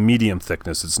it's a medium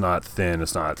thickness. It's not thin.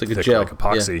 It's not like thick a gel. like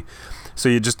epoxy. Yeah. So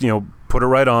you just put it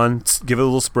right on, give it a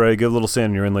little spray, give it a little sand,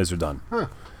 and your inlays are done. Huh.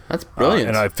 That's brilliant.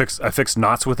 And I fixed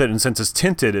knots with it, and since it's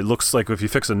tinted, it looks like if you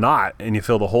fix a knot and you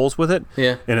fill the holes with it,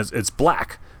 yeah, and it's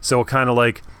black, so it kind of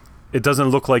like it doesn't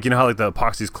look like how like the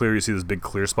epoxy's clear, you see this big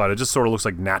clear spot. It just sort of looks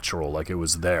like natural, like it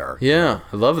was there. Yeah,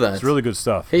 I love that. It's really good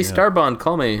stuff. Hey, Starbond,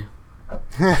 call me.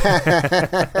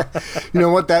 You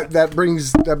know what? That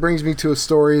brings me to a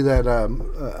story that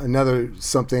another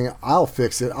something. I'll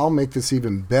fix it. I'll make this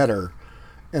even better,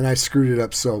 and I screwed it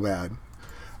up so bad.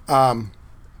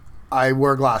 I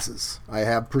wear glasses. I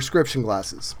have prescription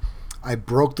glasses. I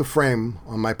broke the frame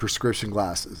on my prescription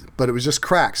glasses, but it was just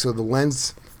cracked, so the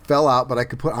lens fell out. But I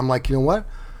could put. I'm like, you know what?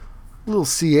 A little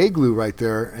CA glue right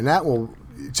there, and that will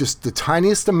just the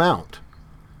tiniest amount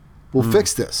will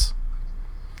fix this.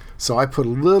 So I put a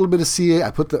little bit of CA.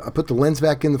 I put the lens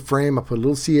back in the frame. I put a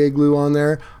little CA glue on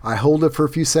there. I hold it for a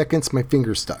few seconds. My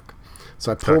finger's stuck.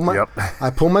 So I pull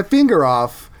my finger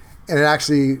off, and it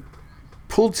actually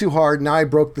pulled too hard. Now I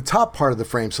broke the top part of the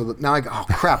frame. So that now oh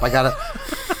crap! I gotta.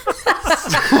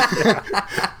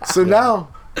 So now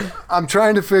I'm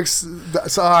trying to fix.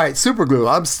 So all right, super glue.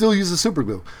 I'm still using super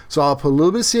glue. So I'll put a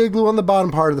little bit of CA glue on the bottom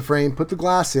part of the frame. Put the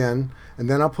glass in, and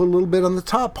then I'll put a little bit on the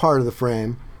top part of the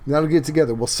frame. That'll get it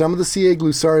together. Well, some of the CA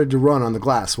glue started to run on the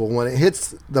glass. Well, when it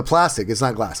hits the plastic, it's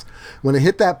not glass. When it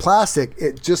hit that plastic,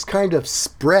 it just kind of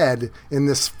spread in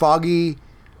this foggy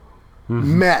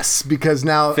mess because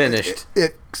now finished.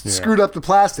 It screwed up the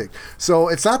plastic. So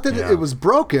it's not that it was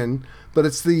broken, but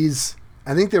it's these.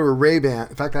 I think they were Ray-Ban.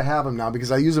 In fact, I have them now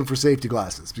because I use them for safety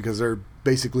glasses because they're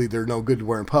no good to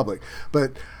wear in public.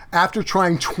 But after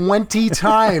trying 20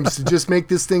 times to just make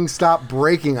this thing stop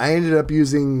breaking, I ended up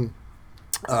using.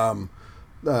 Like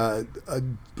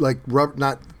rubber,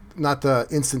 not the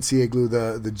instant CA glue,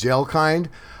 the gel kind.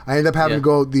 I ended up having to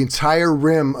go the entire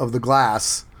rim of the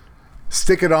glass,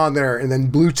 stick it on there, and then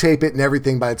blue tape it and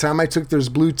everything. By the time I took, there's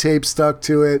blue tape stuck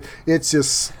to it. It's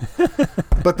just,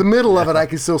 but the middle of it I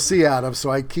can still see out of,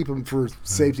 so I keep them for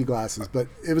safety glasses. But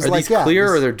it was Are like these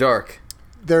clear or they're dark?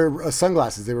 They're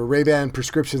sunglasses. They were Ray-Ban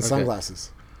prescription sunglasses.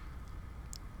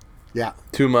 Yeah.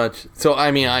 Too much. So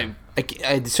I mean, I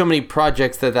so many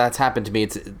projects that's happened to me.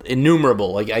 It's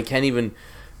innumerable. Like I can't even.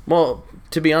 Well,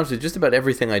 to be honest with you, just about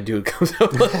everything I do comes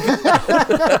out like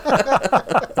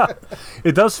that.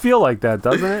 It does feel like that,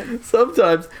 doesn't it?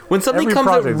 Sometimes when something comes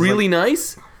out really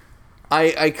nice,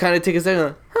 I kind of take a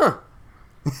second.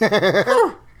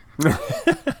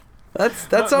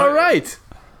 That's all right.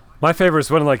 My favorite is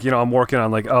when, like, I'm working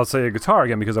on, like, I'll say a guitar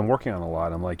again because I'm working on a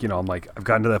lot. I'm like, I've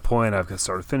gotten to that point. I've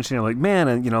started finishing. I'm like, man,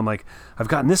 and, I'm like, I've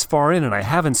gotten this far in and I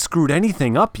haven't screwed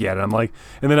anything up yet. And I'm like,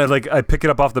 and then I pick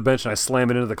it up off the bench and I slam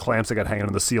it into the clamps I got hanging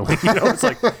on the ceiling. It's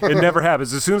like, it never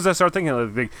happens. As soon as I start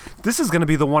thinking, like, this is going to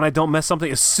be the one I don't mess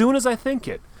something. As soon as I think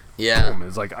it, boom,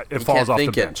 it's like, it falls off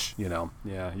the bench,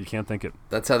 Yeah, you can't think it.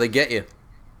 That's how they get you.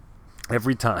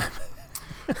 Every time.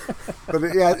 But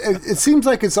it seems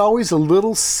like it's always a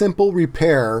little simple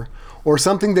repair or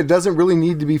something that doesn't really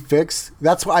need to be fixed.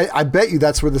 That's why I bet you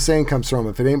that's where the saying comes from.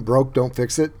 If it ain't broke, don't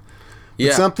fix it. Yeah.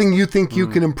 It's something you think you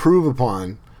can improve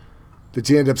upon that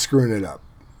you end up screwing it up.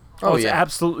 Oh, it's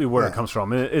absolutely where it comes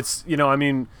from. It's, if you're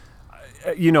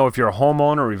a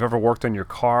homeowner or you've ever worked on your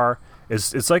car,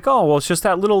 it's like, oh, well, it's just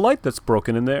that little light that's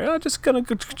broken in there. I'm just going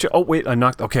to, oh, wait, I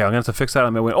knocked, okay, I'm going to have to fix that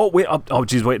on my way. Oh, wait, oh,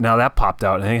 geez, wait, now that popped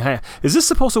out. Hey, is this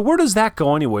supposed to, where does that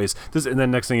go anyways? And then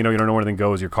next thing you know, you don't know where anything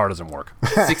goes, your car doesn't work.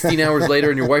 16 hours later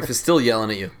and your wife is still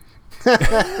yelling at you.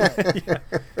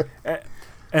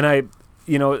 And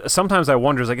sometimes I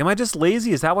wonder, like, am I just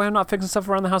lazy? Is that why I'm not fixing stuff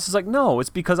around the house? It's like, no, it's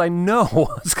because I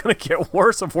know it's going to get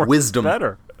worse before it gets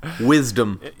better.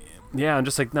 Wisdom. Yeah, I'm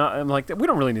just like, no, I'm like, we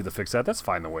don't really need to fix that. That's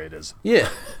fine the way it is. Yeah.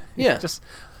 Just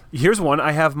here's one.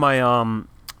 I have my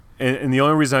and the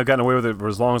only reason I've gotten away with it for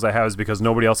as long as I have is because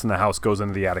nobody else in the house goes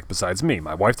into the attic besides me.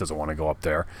 My wife doesn't want to go up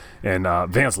there, and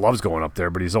Vance loves going up there,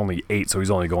 but he's only 8, so he's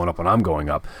only going up when I'm going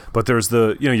up. But there's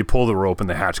you pull the rope and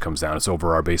the hatch comes down. It's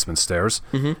over our basement stairs,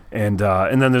 and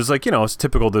then there's like, it's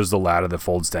typical. There's the ladder that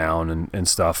folds down and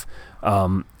stuff,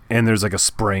 and there's like a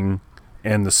spring.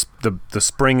 and the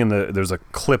spring and there's a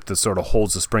clip that sort of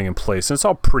holds the spring in place, and it's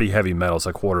all pretty heavy metal. It's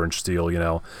like 1/4-inch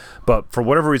steel, But for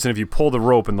whatever reason, if you pull the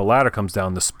rope and the ladder comes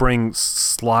down, the spring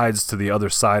slides to the other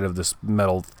side of this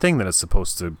metal thing that it's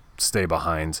supposed to stay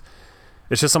behind.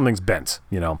 It's just something's bent,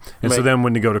 And so then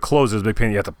when you go to close, there's a big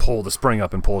pain. You have to pull the spring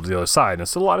up and pull it to the other side, and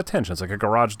it's a lot of tension. It's like a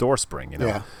garage door spring,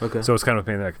 Yeah. Okay. So it's kind of a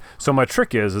pain in the neck. So my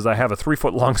trick is I have a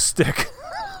 3-foot-long stick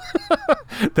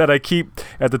that I keep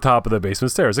at the top of the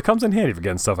basement stairs. It comes in handy for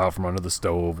getting stuff out from under the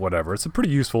stove, whatever. It's a pretty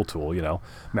useful tool,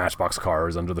 Matchbox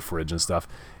cars under the fridge and stuff.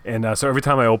 And so every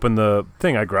time I open the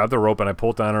thing, I grab the rope and I pull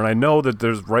it down, and I know that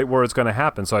there's right where it's going to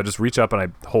happen. So I just reach up and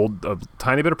I hold a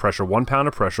tiny bit of pressure, 1 pound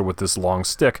of pressure with this long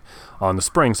stick on the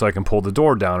spring so I can pull the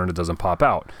door down and it doesn't pop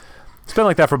out. It's been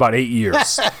like that for about 8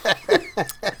 years.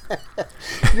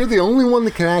 You're the only one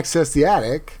that can access the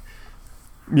attic.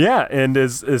 Yeah, and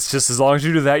it's just as long as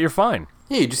you do that, you're fine.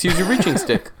 Yeah, you just use your reaching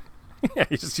stick. Yeah,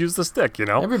 you just use the stick,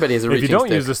 Everybody has a reaching stick. If you don't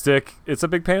stick. use the stick, it's a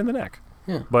big pain in the neck.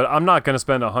 Yeah. But I'm not going to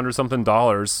spend $100-something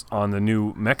on the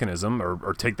new mechanism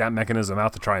or take that mechanism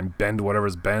out to try and bend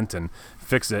whatever's bent and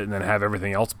fix it and then have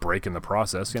everything else break in the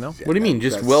process, What do you mean?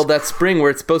 Just weld that spring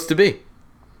where it's supposed to be.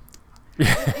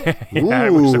 Yeah, I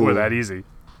wish it were that easy.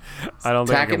 I don't Tack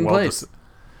think I it can in weld place.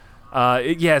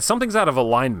 this. Something's out of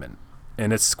alignment.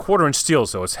 And it's 1/4-inch steel,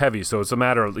 so it's heavy. So it's a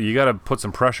matter of you got to put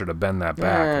some pressure to bend that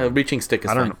back. Reaching stick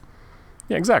is I don't fine. know.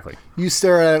 Yeah, exactly. You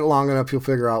stare at it long enough, you'll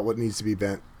figure out what needs to be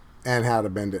bent and how to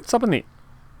bend it. It's up in the.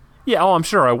 Yeah, I'm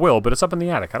sure I will, but it's up in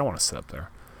the attic. I don't want to sit up there.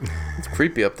 It's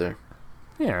creepy up there.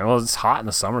 Yeah, well, it's hot in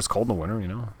the summer. It's cold in the winter.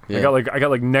 Yeah. I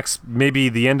got like next maybe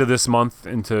the end of this month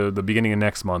into the beginning of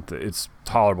next month. It's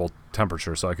tolerable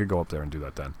temperature, so I could go up there and do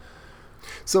that then.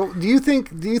 So do you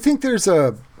think there's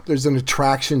an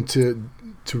attraction to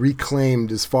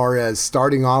Reclaimed as far as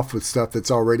starting off with stuff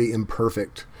that's already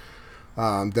imperfect,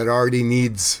 that already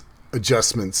needs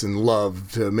adjustments and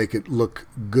love to make it look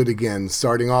good again,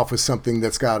 starting off with something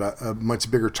that's got a much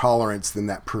bigger tolerance than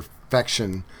that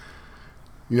perfection?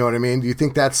 You know what I mean? Do you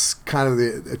think that's kind of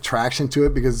the attraction to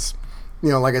it? Because,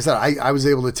 like I said, I was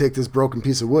able to take this broken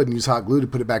piece of wood and use hot glue to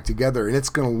put it back together, and it's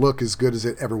going to look as good as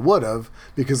it ever would have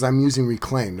because I'm using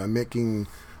Reclaimed.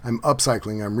 I'm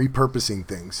upcycling, I'm repurposing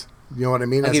things. You know what I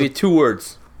mean? I'll give you 2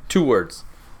 words. 2 words.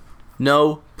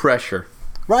 No pressure.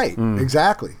 Right,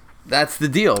 exactly. That's the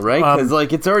deal, right? Because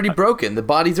it's already broken. The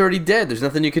body's already dead. There's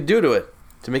nothing you could do to it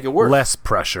to make it work. Less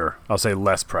pressure. I'll say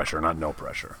less pressure, not no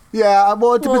pressure. Yeah,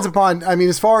 well, it depends upon,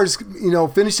 as far as,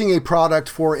 finishing a product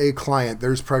for a client,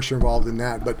 there's pressure involved in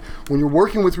that. But when you're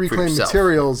working with reclaimed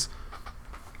materials,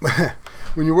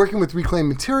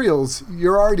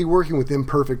 you're already working with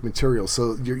imperfect materials.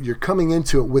 So you're coming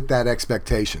into it with that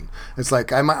expectation. It's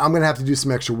like, I'm going to have to do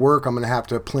some extra work. I'm going to have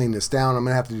to plane this down. I'm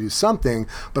going to have to do something.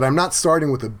 But I'm not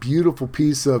starting with a beautiful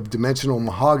piece of dimensional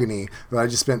mahogany that I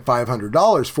just spent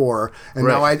 $500 for. And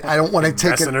now I don't want to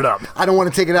take it up. I don't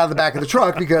want to take it out of the back of the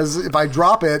truck because if I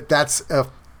drop it, that's a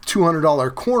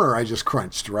 $200 corner I just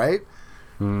crunched, right?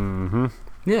 Mm-hmm.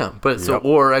 Yeah, but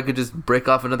or I could just break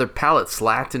off another pallet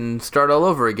slat and start all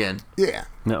over again. Yeah.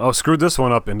 No, screwed this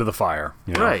one up into the fire.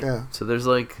 Right. Yeah. So there's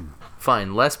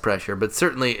fine, less pressure, but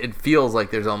certainly it feels like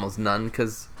there's almost none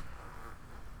because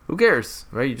who cares,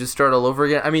 right? You just start all over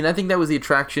again. I think that was the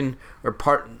attraction or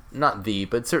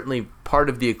but certainly part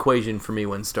of the equation for me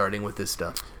when starting with this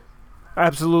stuff.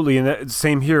 Absolutely, and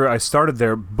same here. I started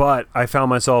there, but I found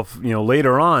myself,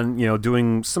 later on,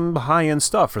 doing some high-end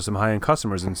stuff for some high-end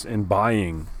customers and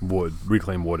buying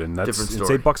reclaimed wood, and that's Different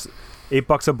it's story.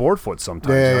 $8 a board foot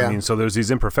sometimes. Yeah, you know what yeah. I mean, so there's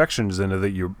these imperfections in it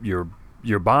that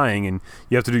you're buying, and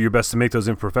you have to do your best to make those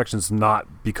imperfections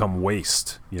not become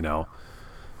waste.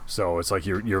 So it's like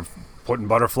you're putting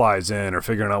butterflies in, or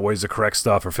figuring out ways to correct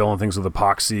stuff, or filling things with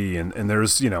epoxy, and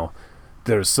there's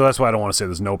so that's why I don't want to say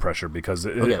there's no pressure because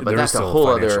But there that's is still a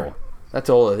whole financial. That's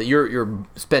a whole other. You're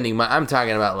spending. I'm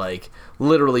talking about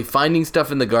literally finding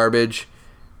stuff in the garbage,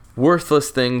 worthless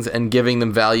things, and giving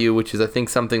them value, which is I think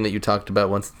something that you talked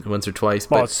about once or twice.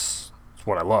 Well, But it's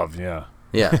what I love. Yeah.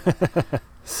 yeah.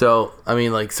 So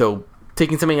so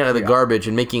taking something out of the garbage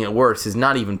and making it worse is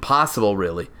not even possible,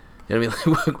 really. You know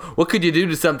what I mean? What could you do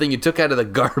to something you took out of the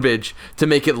garbage to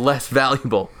make it less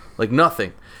valuable?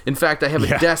 Nothing. In fact, I have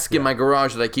a desk in my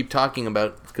garage that I keep talking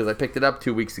about because I picked it up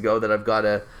 2 weeks ago that I've got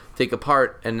to take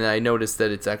apart, and I noticed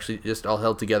that it's actually just all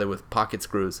held together with pocket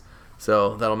screws.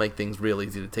 So that'll make things real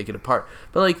easy to take it apart.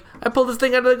 But I pulled this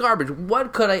thing out of the garbage.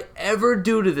 What could I ever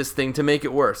do to this thing to make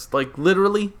it worse?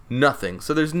 Literally nothing.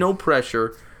 So there's no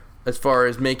pressure as far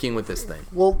as making with this thing.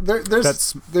 Well,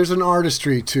 there's an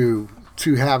artistry to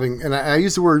having, and I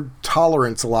use the word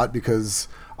tolerance a lot because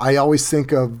I always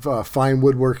think of fine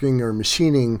woodworking or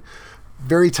machining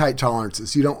very tight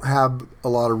tolerances. You don't have a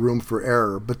lot of room for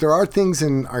error. But there are things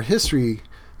in our history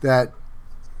that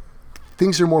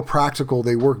things are more practical.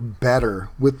 They work better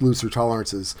with looser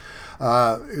tolerances.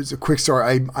 It's a quick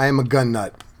story. I am a gun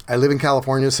nut. I live in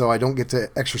California, so I don't get to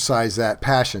exercise that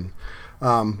passion.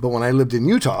 But when I lived in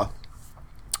Utah,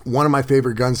 one of my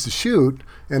favorite guns to shoot,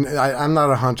 and I'm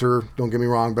not a hunter, don't get me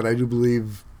wrong, but I do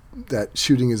believe that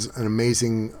shooting is an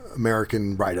amazing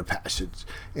American rite of passage.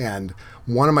 And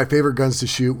one of my favorite guns to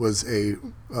shoot was a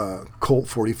Colt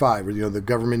 45, or the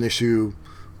government issue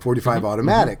 45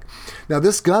 automatic. Now,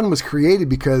 this gun was created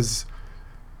because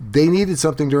they needed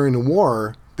something during the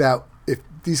war that if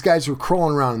these guys were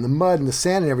crawling around in the mud and the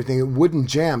sand and everything, it wouldn't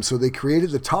jam. So they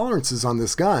created the tolerances on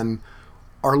this gun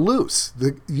are loose.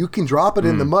 You can drop it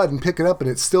in the mud and pick it up and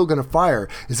it's still going to fire.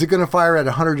 Is it going to fire at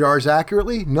 100 yards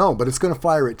accurately? No, but it's going to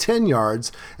fire at 10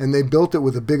 yards, and they built it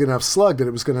with a big enough slug that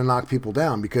it was going to knock people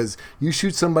down, because you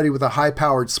shoot somebody with a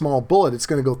high-powered small bullet, it's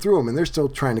going to go through them, and they're still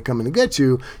trying to come in and get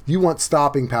you. You want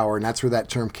stopping power, and that's where that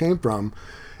term came from,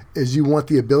 is you want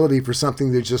the ability for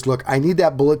something to just look, I need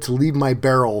that bullet to leave my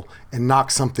barrel and knock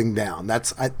something down.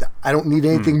 I don't need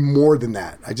anything more than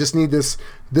that. I just need this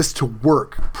to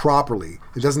work properly.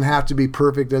 It doesn't have to be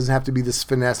perfect. It doesn't have to be this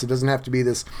finesse. It doesn't have to be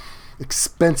this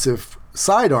expensive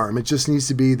sidearm. It just needs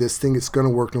to be this thing that's going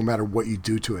to work no matter what you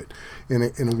do to it. In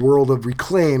a world of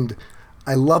reclaimed,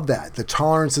 I love that. The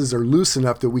tolerances are loose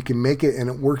enough that we can make it and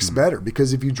it works better,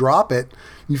 because if you drop it,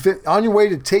 you fit on your way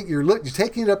to you're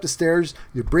taking it up the stairs,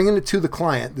 you're bringing it to the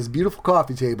client, this beautiful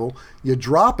coffee table, you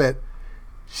drop it,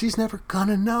 she's never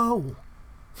gonna know.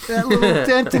 That little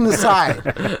dent in the side,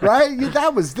 right?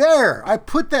 That was there. I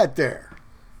put that there.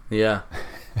 Yeah.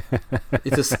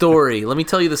 It's a story. Let me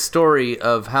tell you the story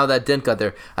of how that dent got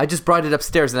there. I just brought it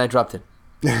upstairs and I dropped it.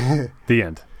 The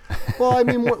end. Well, I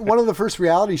mean, one of the first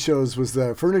reality shows was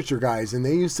the Furniture Guys, and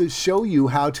they used to show you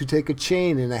how to take a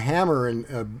chain and a hammer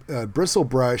and a bristle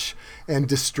brush and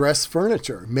distress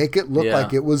furniture, make it look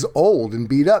like it was old and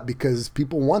beat up, because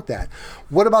people want that.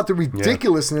 What about the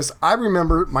ridiculousness? I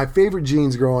remember my favorite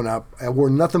jeans growing up. I wore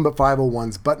nothing but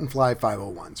 501s, button fly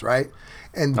 501s, right?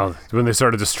 And when they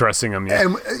started distressing them,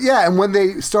 and when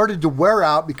they started to wear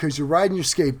out because you're riding your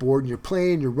skateboard and you're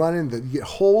playing, you're running, you get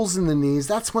holes in the knees,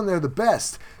 that's when they're the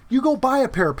best. You go buy a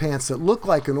pair of pants that look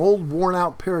like an old worn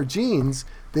out pair of jeans,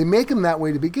 they make them that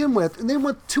way to begin with, and they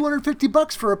want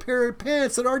 $250 for a pair of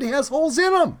pants that already has holes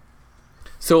in them.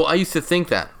 So I used to think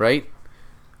that, right?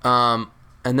 And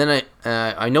then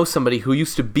I know somebody who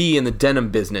used to be in the denim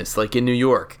business, like in New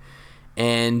York.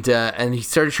 And he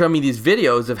started showing me these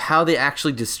videos of how they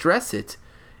actually distress it.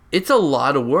 It's a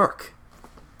lot of work.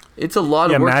 It's a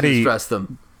lot of work to distress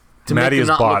them. Maddie has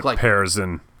bought pairs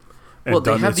and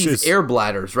they have these air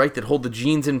bladders, right, that hold the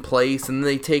jeans in place, and then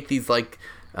they take these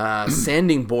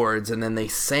sanding boards and then they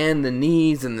sand the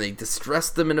knees and they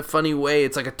distress them in a funny way.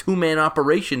 It's like a 2-man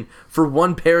operation for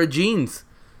one pair of jeans.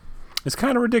 It's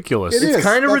kind of ridiculous. It's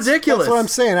kind of ridiculous. That's what I'm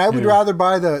saying. I would rather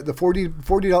buy the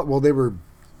 $40. Well, they were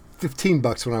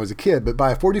 $15 when I was a kid, but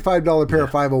buy a $45 pair of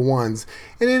 501s,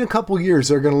 and in a couple of years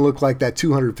they're going to look like that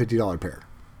 $250 pair.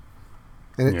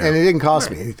 And it didn't cost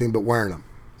me anything but wearing them.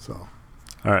 So.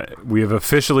 All right, we have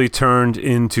officially turned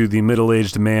into the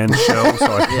middle-aged man show, so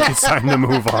I think it's time to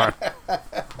move on.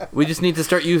 We just need to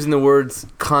start using the words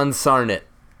consarnate.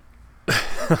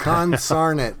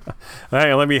 Consarnate.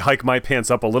 Hey, let me hike my pants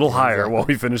up a little higher while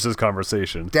we finish this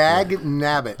conversation. Dag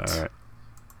nabbit. All right.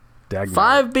 Dag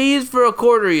 5 B's for a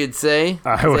quarter, you'd say.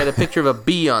 They had a picture of a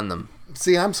bee on them.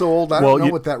 See, I'm so old, I don't know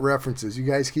what that reference is. You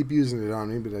guys keep using it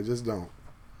on me, but I just don't.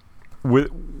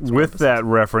 With that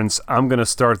reference, I'm going to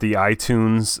start the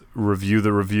iTunes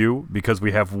review because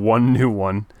we have one new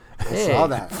one. I saw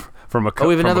that. From a couple.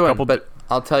 We have another one, but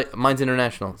I'll tell you, mine's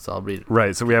international, so I'll read it.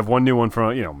 Right, so we have one new one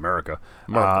from America.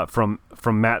 From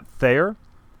Matt Thayer,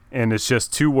 and it's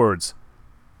just 2 words.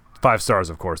 5 stars,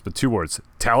 of course, but 2 words.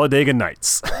 Talladega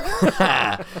Nights.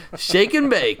 Shake and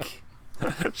bake.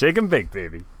 Shake and bake,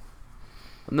 baby.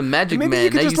 I'm the magic man.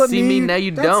 Now you see me, now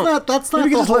you don't. That's not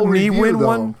the whole review,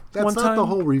 though. That's not the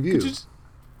whole review.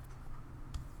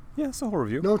 Yeah, it's the whole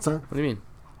review. No, it's not. What do you mean?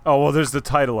 Oh, well, there's the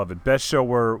title of it. Best show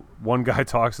where one guy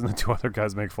talks and the 2 other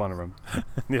guys make fun of him. And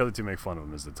the other 2 make fun of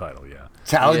him is the title, yeah.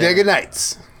 Talladega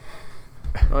Nights.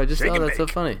 Oh, I just thought that's so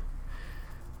funny.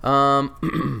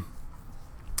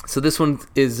 So this one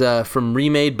is from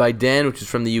Remade by Dan, which is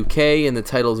from the UK, and the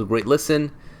title is A Great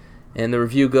Listen. And the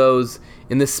review goes,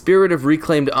 in the spirit of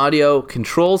reclaimed audio,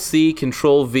 Control-C,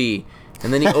 Control-V.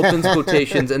 And then he opens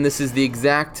quotations, and this is the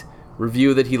exact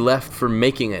review that he left for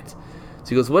making it. So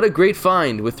he goes, what a great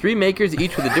find. With 3 makers,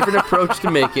 each with a different approach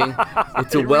to making,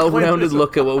 it's a well-rounded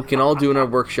look at what we can all do in our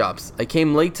workshops. I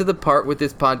came late to the party with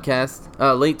this podcast,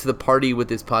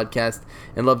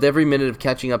 and loved every minute of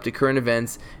catching up to current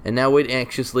events, and now wait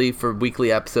anxiously for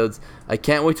weekly episodes. I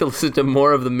can't wait to listen to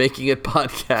more of the Making It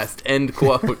podcast. End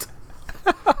quote.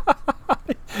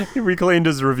 He reclaimed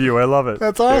his review. I love it.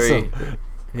 That's awesome.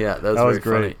 Yeah, that was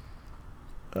great.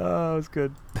 Funny. That was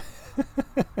good.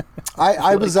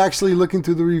 I was actually looking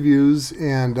through the reviews,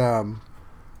 and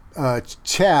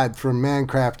Chad from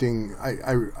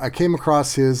Mancrafting, I came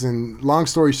across his, and long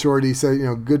story short, he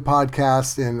said, good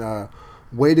podcast and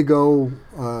way to go,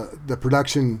 the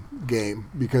production game,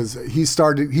 because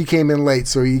he came in late,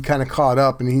 so he kind of caught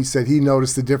up, and he said he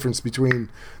noticed the difference between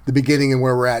the beginning and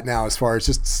where we're at now as far as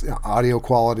just audio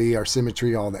quality, our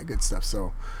symmetry, all that good stuff.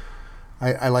 So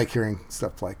I like hearing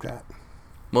stuff like that.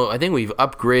 Well, I think we've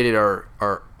upgraded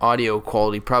our audio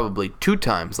quality probably 2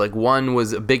 times. Like, one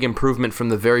was a big improvement from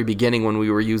the very beginning when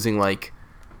we were using, like,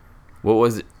 what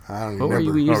was it? I don't what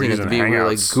remember. were you using at the beginning? We were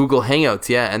like Google Hangouts,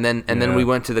 yeah. And then we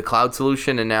went to the cloud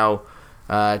solution, and now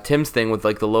Tim's thing with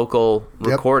like the local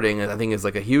recording, I think, is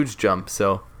like a huge jump.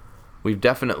 So we've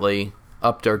definitely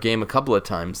upped our game a couple of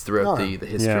times throughout the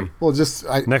history. Yeah. Well,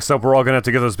 next up, we're all gonna have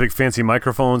to get those big fancy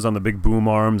microphones on the big boom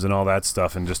arms and all that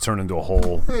stuff, and just turn into a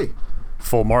whole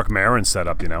full Mark Maron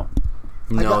setup. No,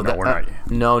 we're not.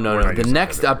 No. The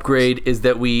next upgrade is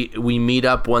that we meet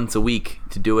up once a week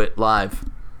to do it live.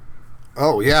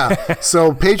 Oh, yeah.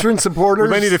 So patron supporters.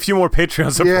 We might need a few more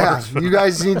Patreon supporters. Yeah, you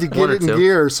guys need to get it in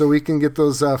gear so we can get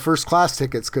those first class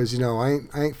tickets, because, I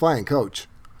ain't flying coach.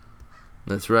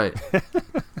 That's right.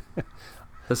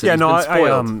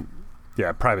 Listen,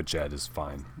 private jet is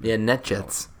fine. Yeah,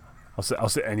 NetJets. I'll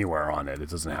sit anywhere on it. It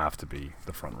doesn't have to be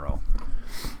the front row.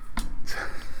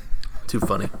 Too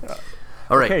funny.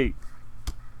 All right. Okay.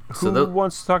 Who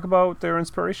wants to talk about their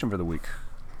inspiration for the week?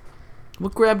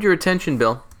 What grabbed your attention,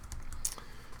 Bill?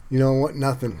 You know what?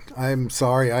 Nothing. I'm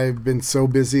sorry. I've been so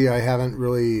busy.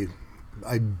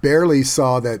 I barely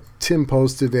saw that Tim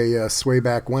posted a Sway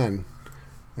Back When.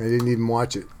 I didn't even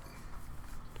watch it.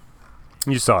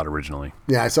 You saw it originally.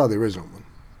 Yeah, I saw the original one.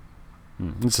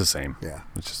 It's the same. Yeah.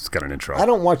 It's just got an intro. I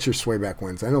don't watch your Sway Back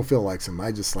Wins. I don't feel like them.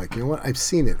 I just like, you know what? I've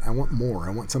seen it. I want more.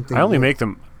 I want something I only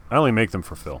more. make them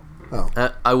for Phil. Oh.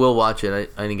 I will watch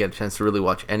it. I didn't get a chance to really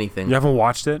watch anything. You haven't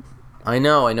watched it? I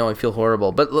know. I feel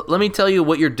horrible. But let me tell you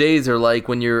what your days are like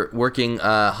when you're working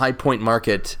High Point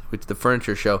Market, which is the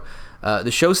furniture show. The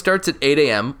show starts at 8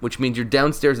 a.m., which means you're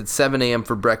downstairs at 7 a.m.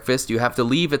 for breakfast. You have to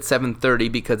leave at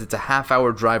 7:30 because it's a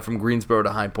half-hour drive from Greensboro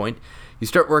to High Point. You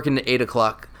start working at 8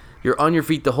 o'clock. You're on your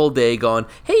feet the whole day going,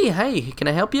 hey, can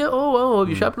I help you? Oh, have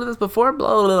you shopped with us before?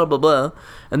 Blah, blah, blah, blah.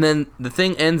 And then the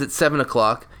thing ends at 7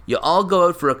 o'clock. You all go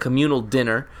out for a communal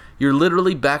dinner. You're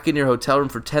literally back in your hotel room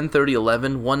for 10:30,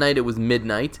 11. One night it was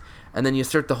midnight. And then you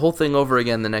start the whole thing over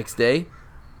again the next day.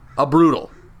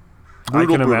 Brutal. I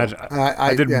can imagine.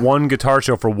 I did one guitar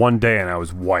show for one day, and I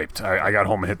was wiped. I got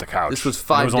home and hit the couch. This was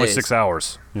 5 days. It was only 6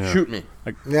 hours. Yeah. Shoot me.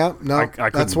 I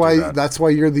that's why do that. That's why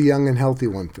you're the young and healthy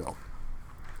one, Phil.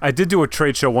 I did do a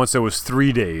trade show once. There was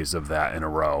 3 days of that in a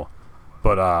row,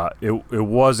 but it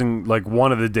wasn't like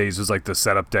one of the days was like the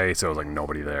setup day, so it was like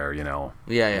nobody there,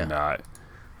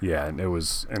 Yeah. And it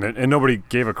was, and nobody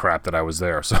gave a crap that I was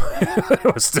there, so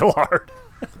it was still hard.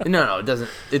 No, it doesn't.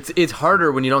 It's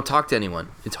harder when you don't talk to anyone.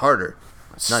 It's harder.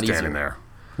 It's not easier. Standing there,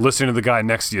 listening to the guy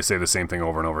next to you say the same thing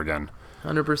over and over again.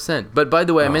 100%. But by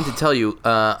the way, I meant to tell you,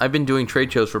 I've been doing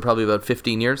trade shows for probably about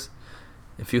 15 years.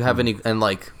 If you have any, and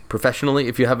like professionally,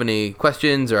 if you have any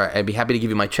questions, or I'd be happy to give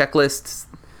you my checklists.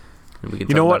 And we can.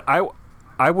 You know what?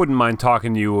 I wouldn't mind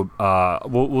talking to you.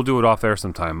 We'll do it off air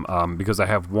sometime because I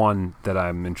have one that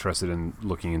I'm interested in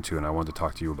looking into, and I wanted to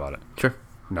talk to you about it. Sure.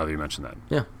 Now that you mentioned that.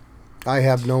 Yeah. I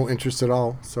have no interest at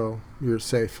all, so you're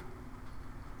safe.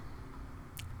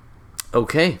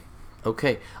 Okay.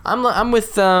 I'm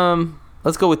with.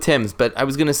 Let's go with Tim's. But I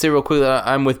was gonna say real quick that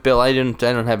I'm with Bill. I don't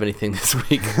have anything this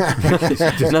week.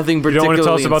 Nothing particularly you don't want to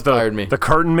tell us about inspired me. the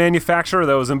curtain manufacturer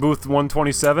that was in booth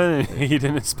 127 and he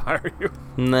didn't inspire you?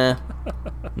 Nah.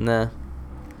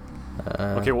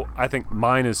 Okay, well, I think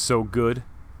mine is so good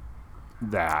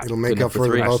that It'll make up for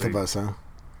the both of us, huh?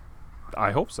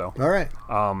 I hope so. All right.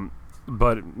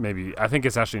 But maybe I think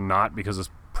it's actually not because it's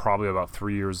probably about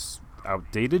 3 years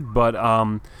outdated. But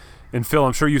and Phil,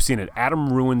 I'm sure you've seen it.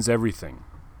 Adam Ruins Everything.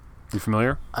 You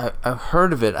familiar? I've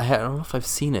heard of it. I don't know if I've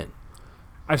seen it.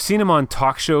 I've seen him on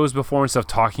talk shows before and stuff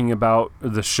talking about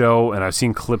the show, and I've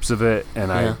seen clips of it,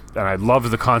 and I loved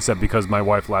the concept because my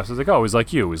wife laughs. I was like, oh, he's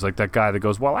like you. He's like that guy that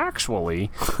goes, well, actually,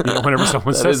 whenever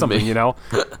someone says something, me.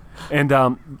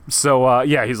 And so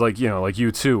he's like, like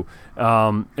you too.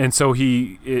 And so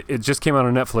it just came out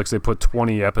on Netflix. They put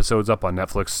 20 episodes up on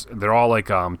Netflix. They're all like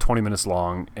 20 minutes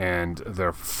long, and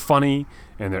they're funny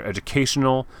and they're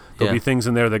educational. There'll be things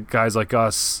in there that guys like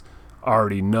us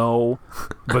already know,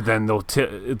 but then they'll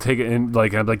take it in,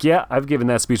 like, I'm like, yeah, I've given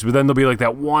that speech, but then there'll be like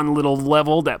that one little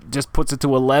level that just puts it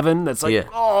to 11 that's like,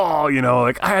 oh,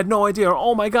 like, I had no idea, or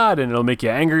oh my god, and it'll make you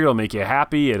angry, it'll make you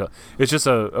happy. It's just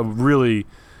a really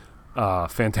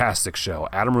fantastic show.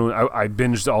 Adam Ruin, I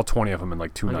binged all 20 of them in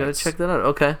like 2 nights. I gotta check that out.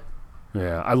 Okay.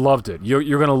 Yeah, I loved it.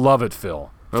 You're gonna love it,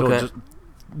 Phil. Okay.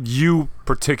 You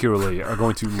particularly are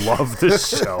going to love this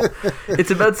show.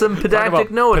 It's about some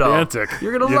pedantic know-it-all.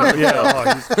 You're gonna love it.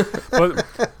 Yeah, but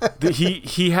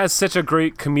he has such a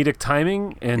great comedic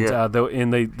timing, and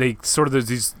they sort of, there's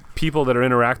these people that are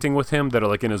interacting with him that are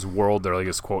like in his world. They're like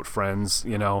his quote friends,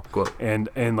 Quote. and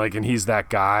he's that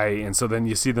guy, and so then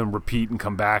you see them repeat and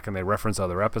come back, and they reference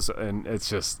other episodes, and it's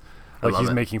just like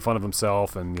he's making fun of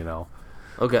himself, and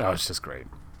Okay. It's just great.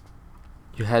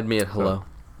 You had me at hello.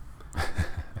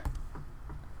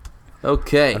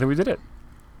 Okay. I think we did it.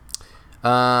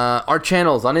 Our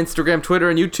channels on Instagram,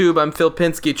 Twitter, and YouTube. I'm Phil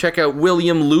Pinsky. Check out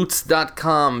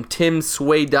WilliamLutz.com,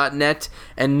 TimSway.net,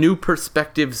 and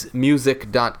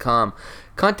NewPerspectivesMusic.com.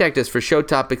 Contact us for show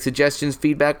topic suggestions,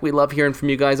 feedback. We love hearing from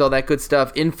you guys, all that good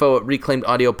stuff.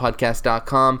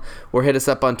 info@ReclaimedAudioPodcast.com, or hit us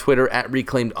up on Twitter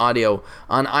 @ReclaimedAudio.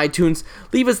 On iTunes,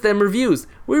 leave us them reviews.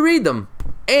 We read them,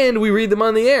 and we read them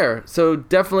on the air. So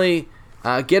definitely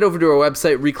get over to our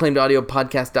website,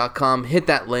 ReclaimedAudioPodcast.com, hit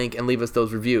that link, and leave us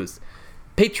those reviews.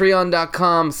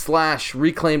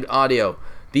 Patreon.com/ReclaimedAudio,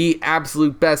 the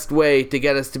absolute best way to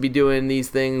get us to be doing these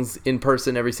things in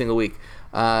person every single week.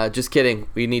 Just kidding.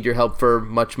 We need your help for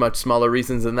much, much smaller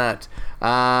reasons than that.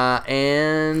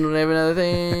 And I have another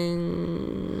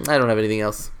thing. I don't have anything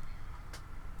else.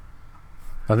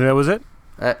 I think that was it.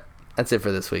 That's it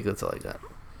for this week. That's all I got.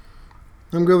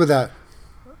 I'm good with that.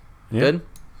 Yeah. Good?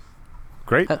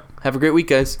 Great. Have a great week,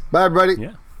 guys. Bye, everybody.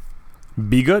 Yeah.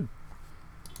 Be good.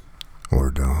 Or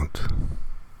don't.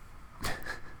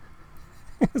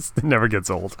 It never gets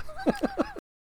old.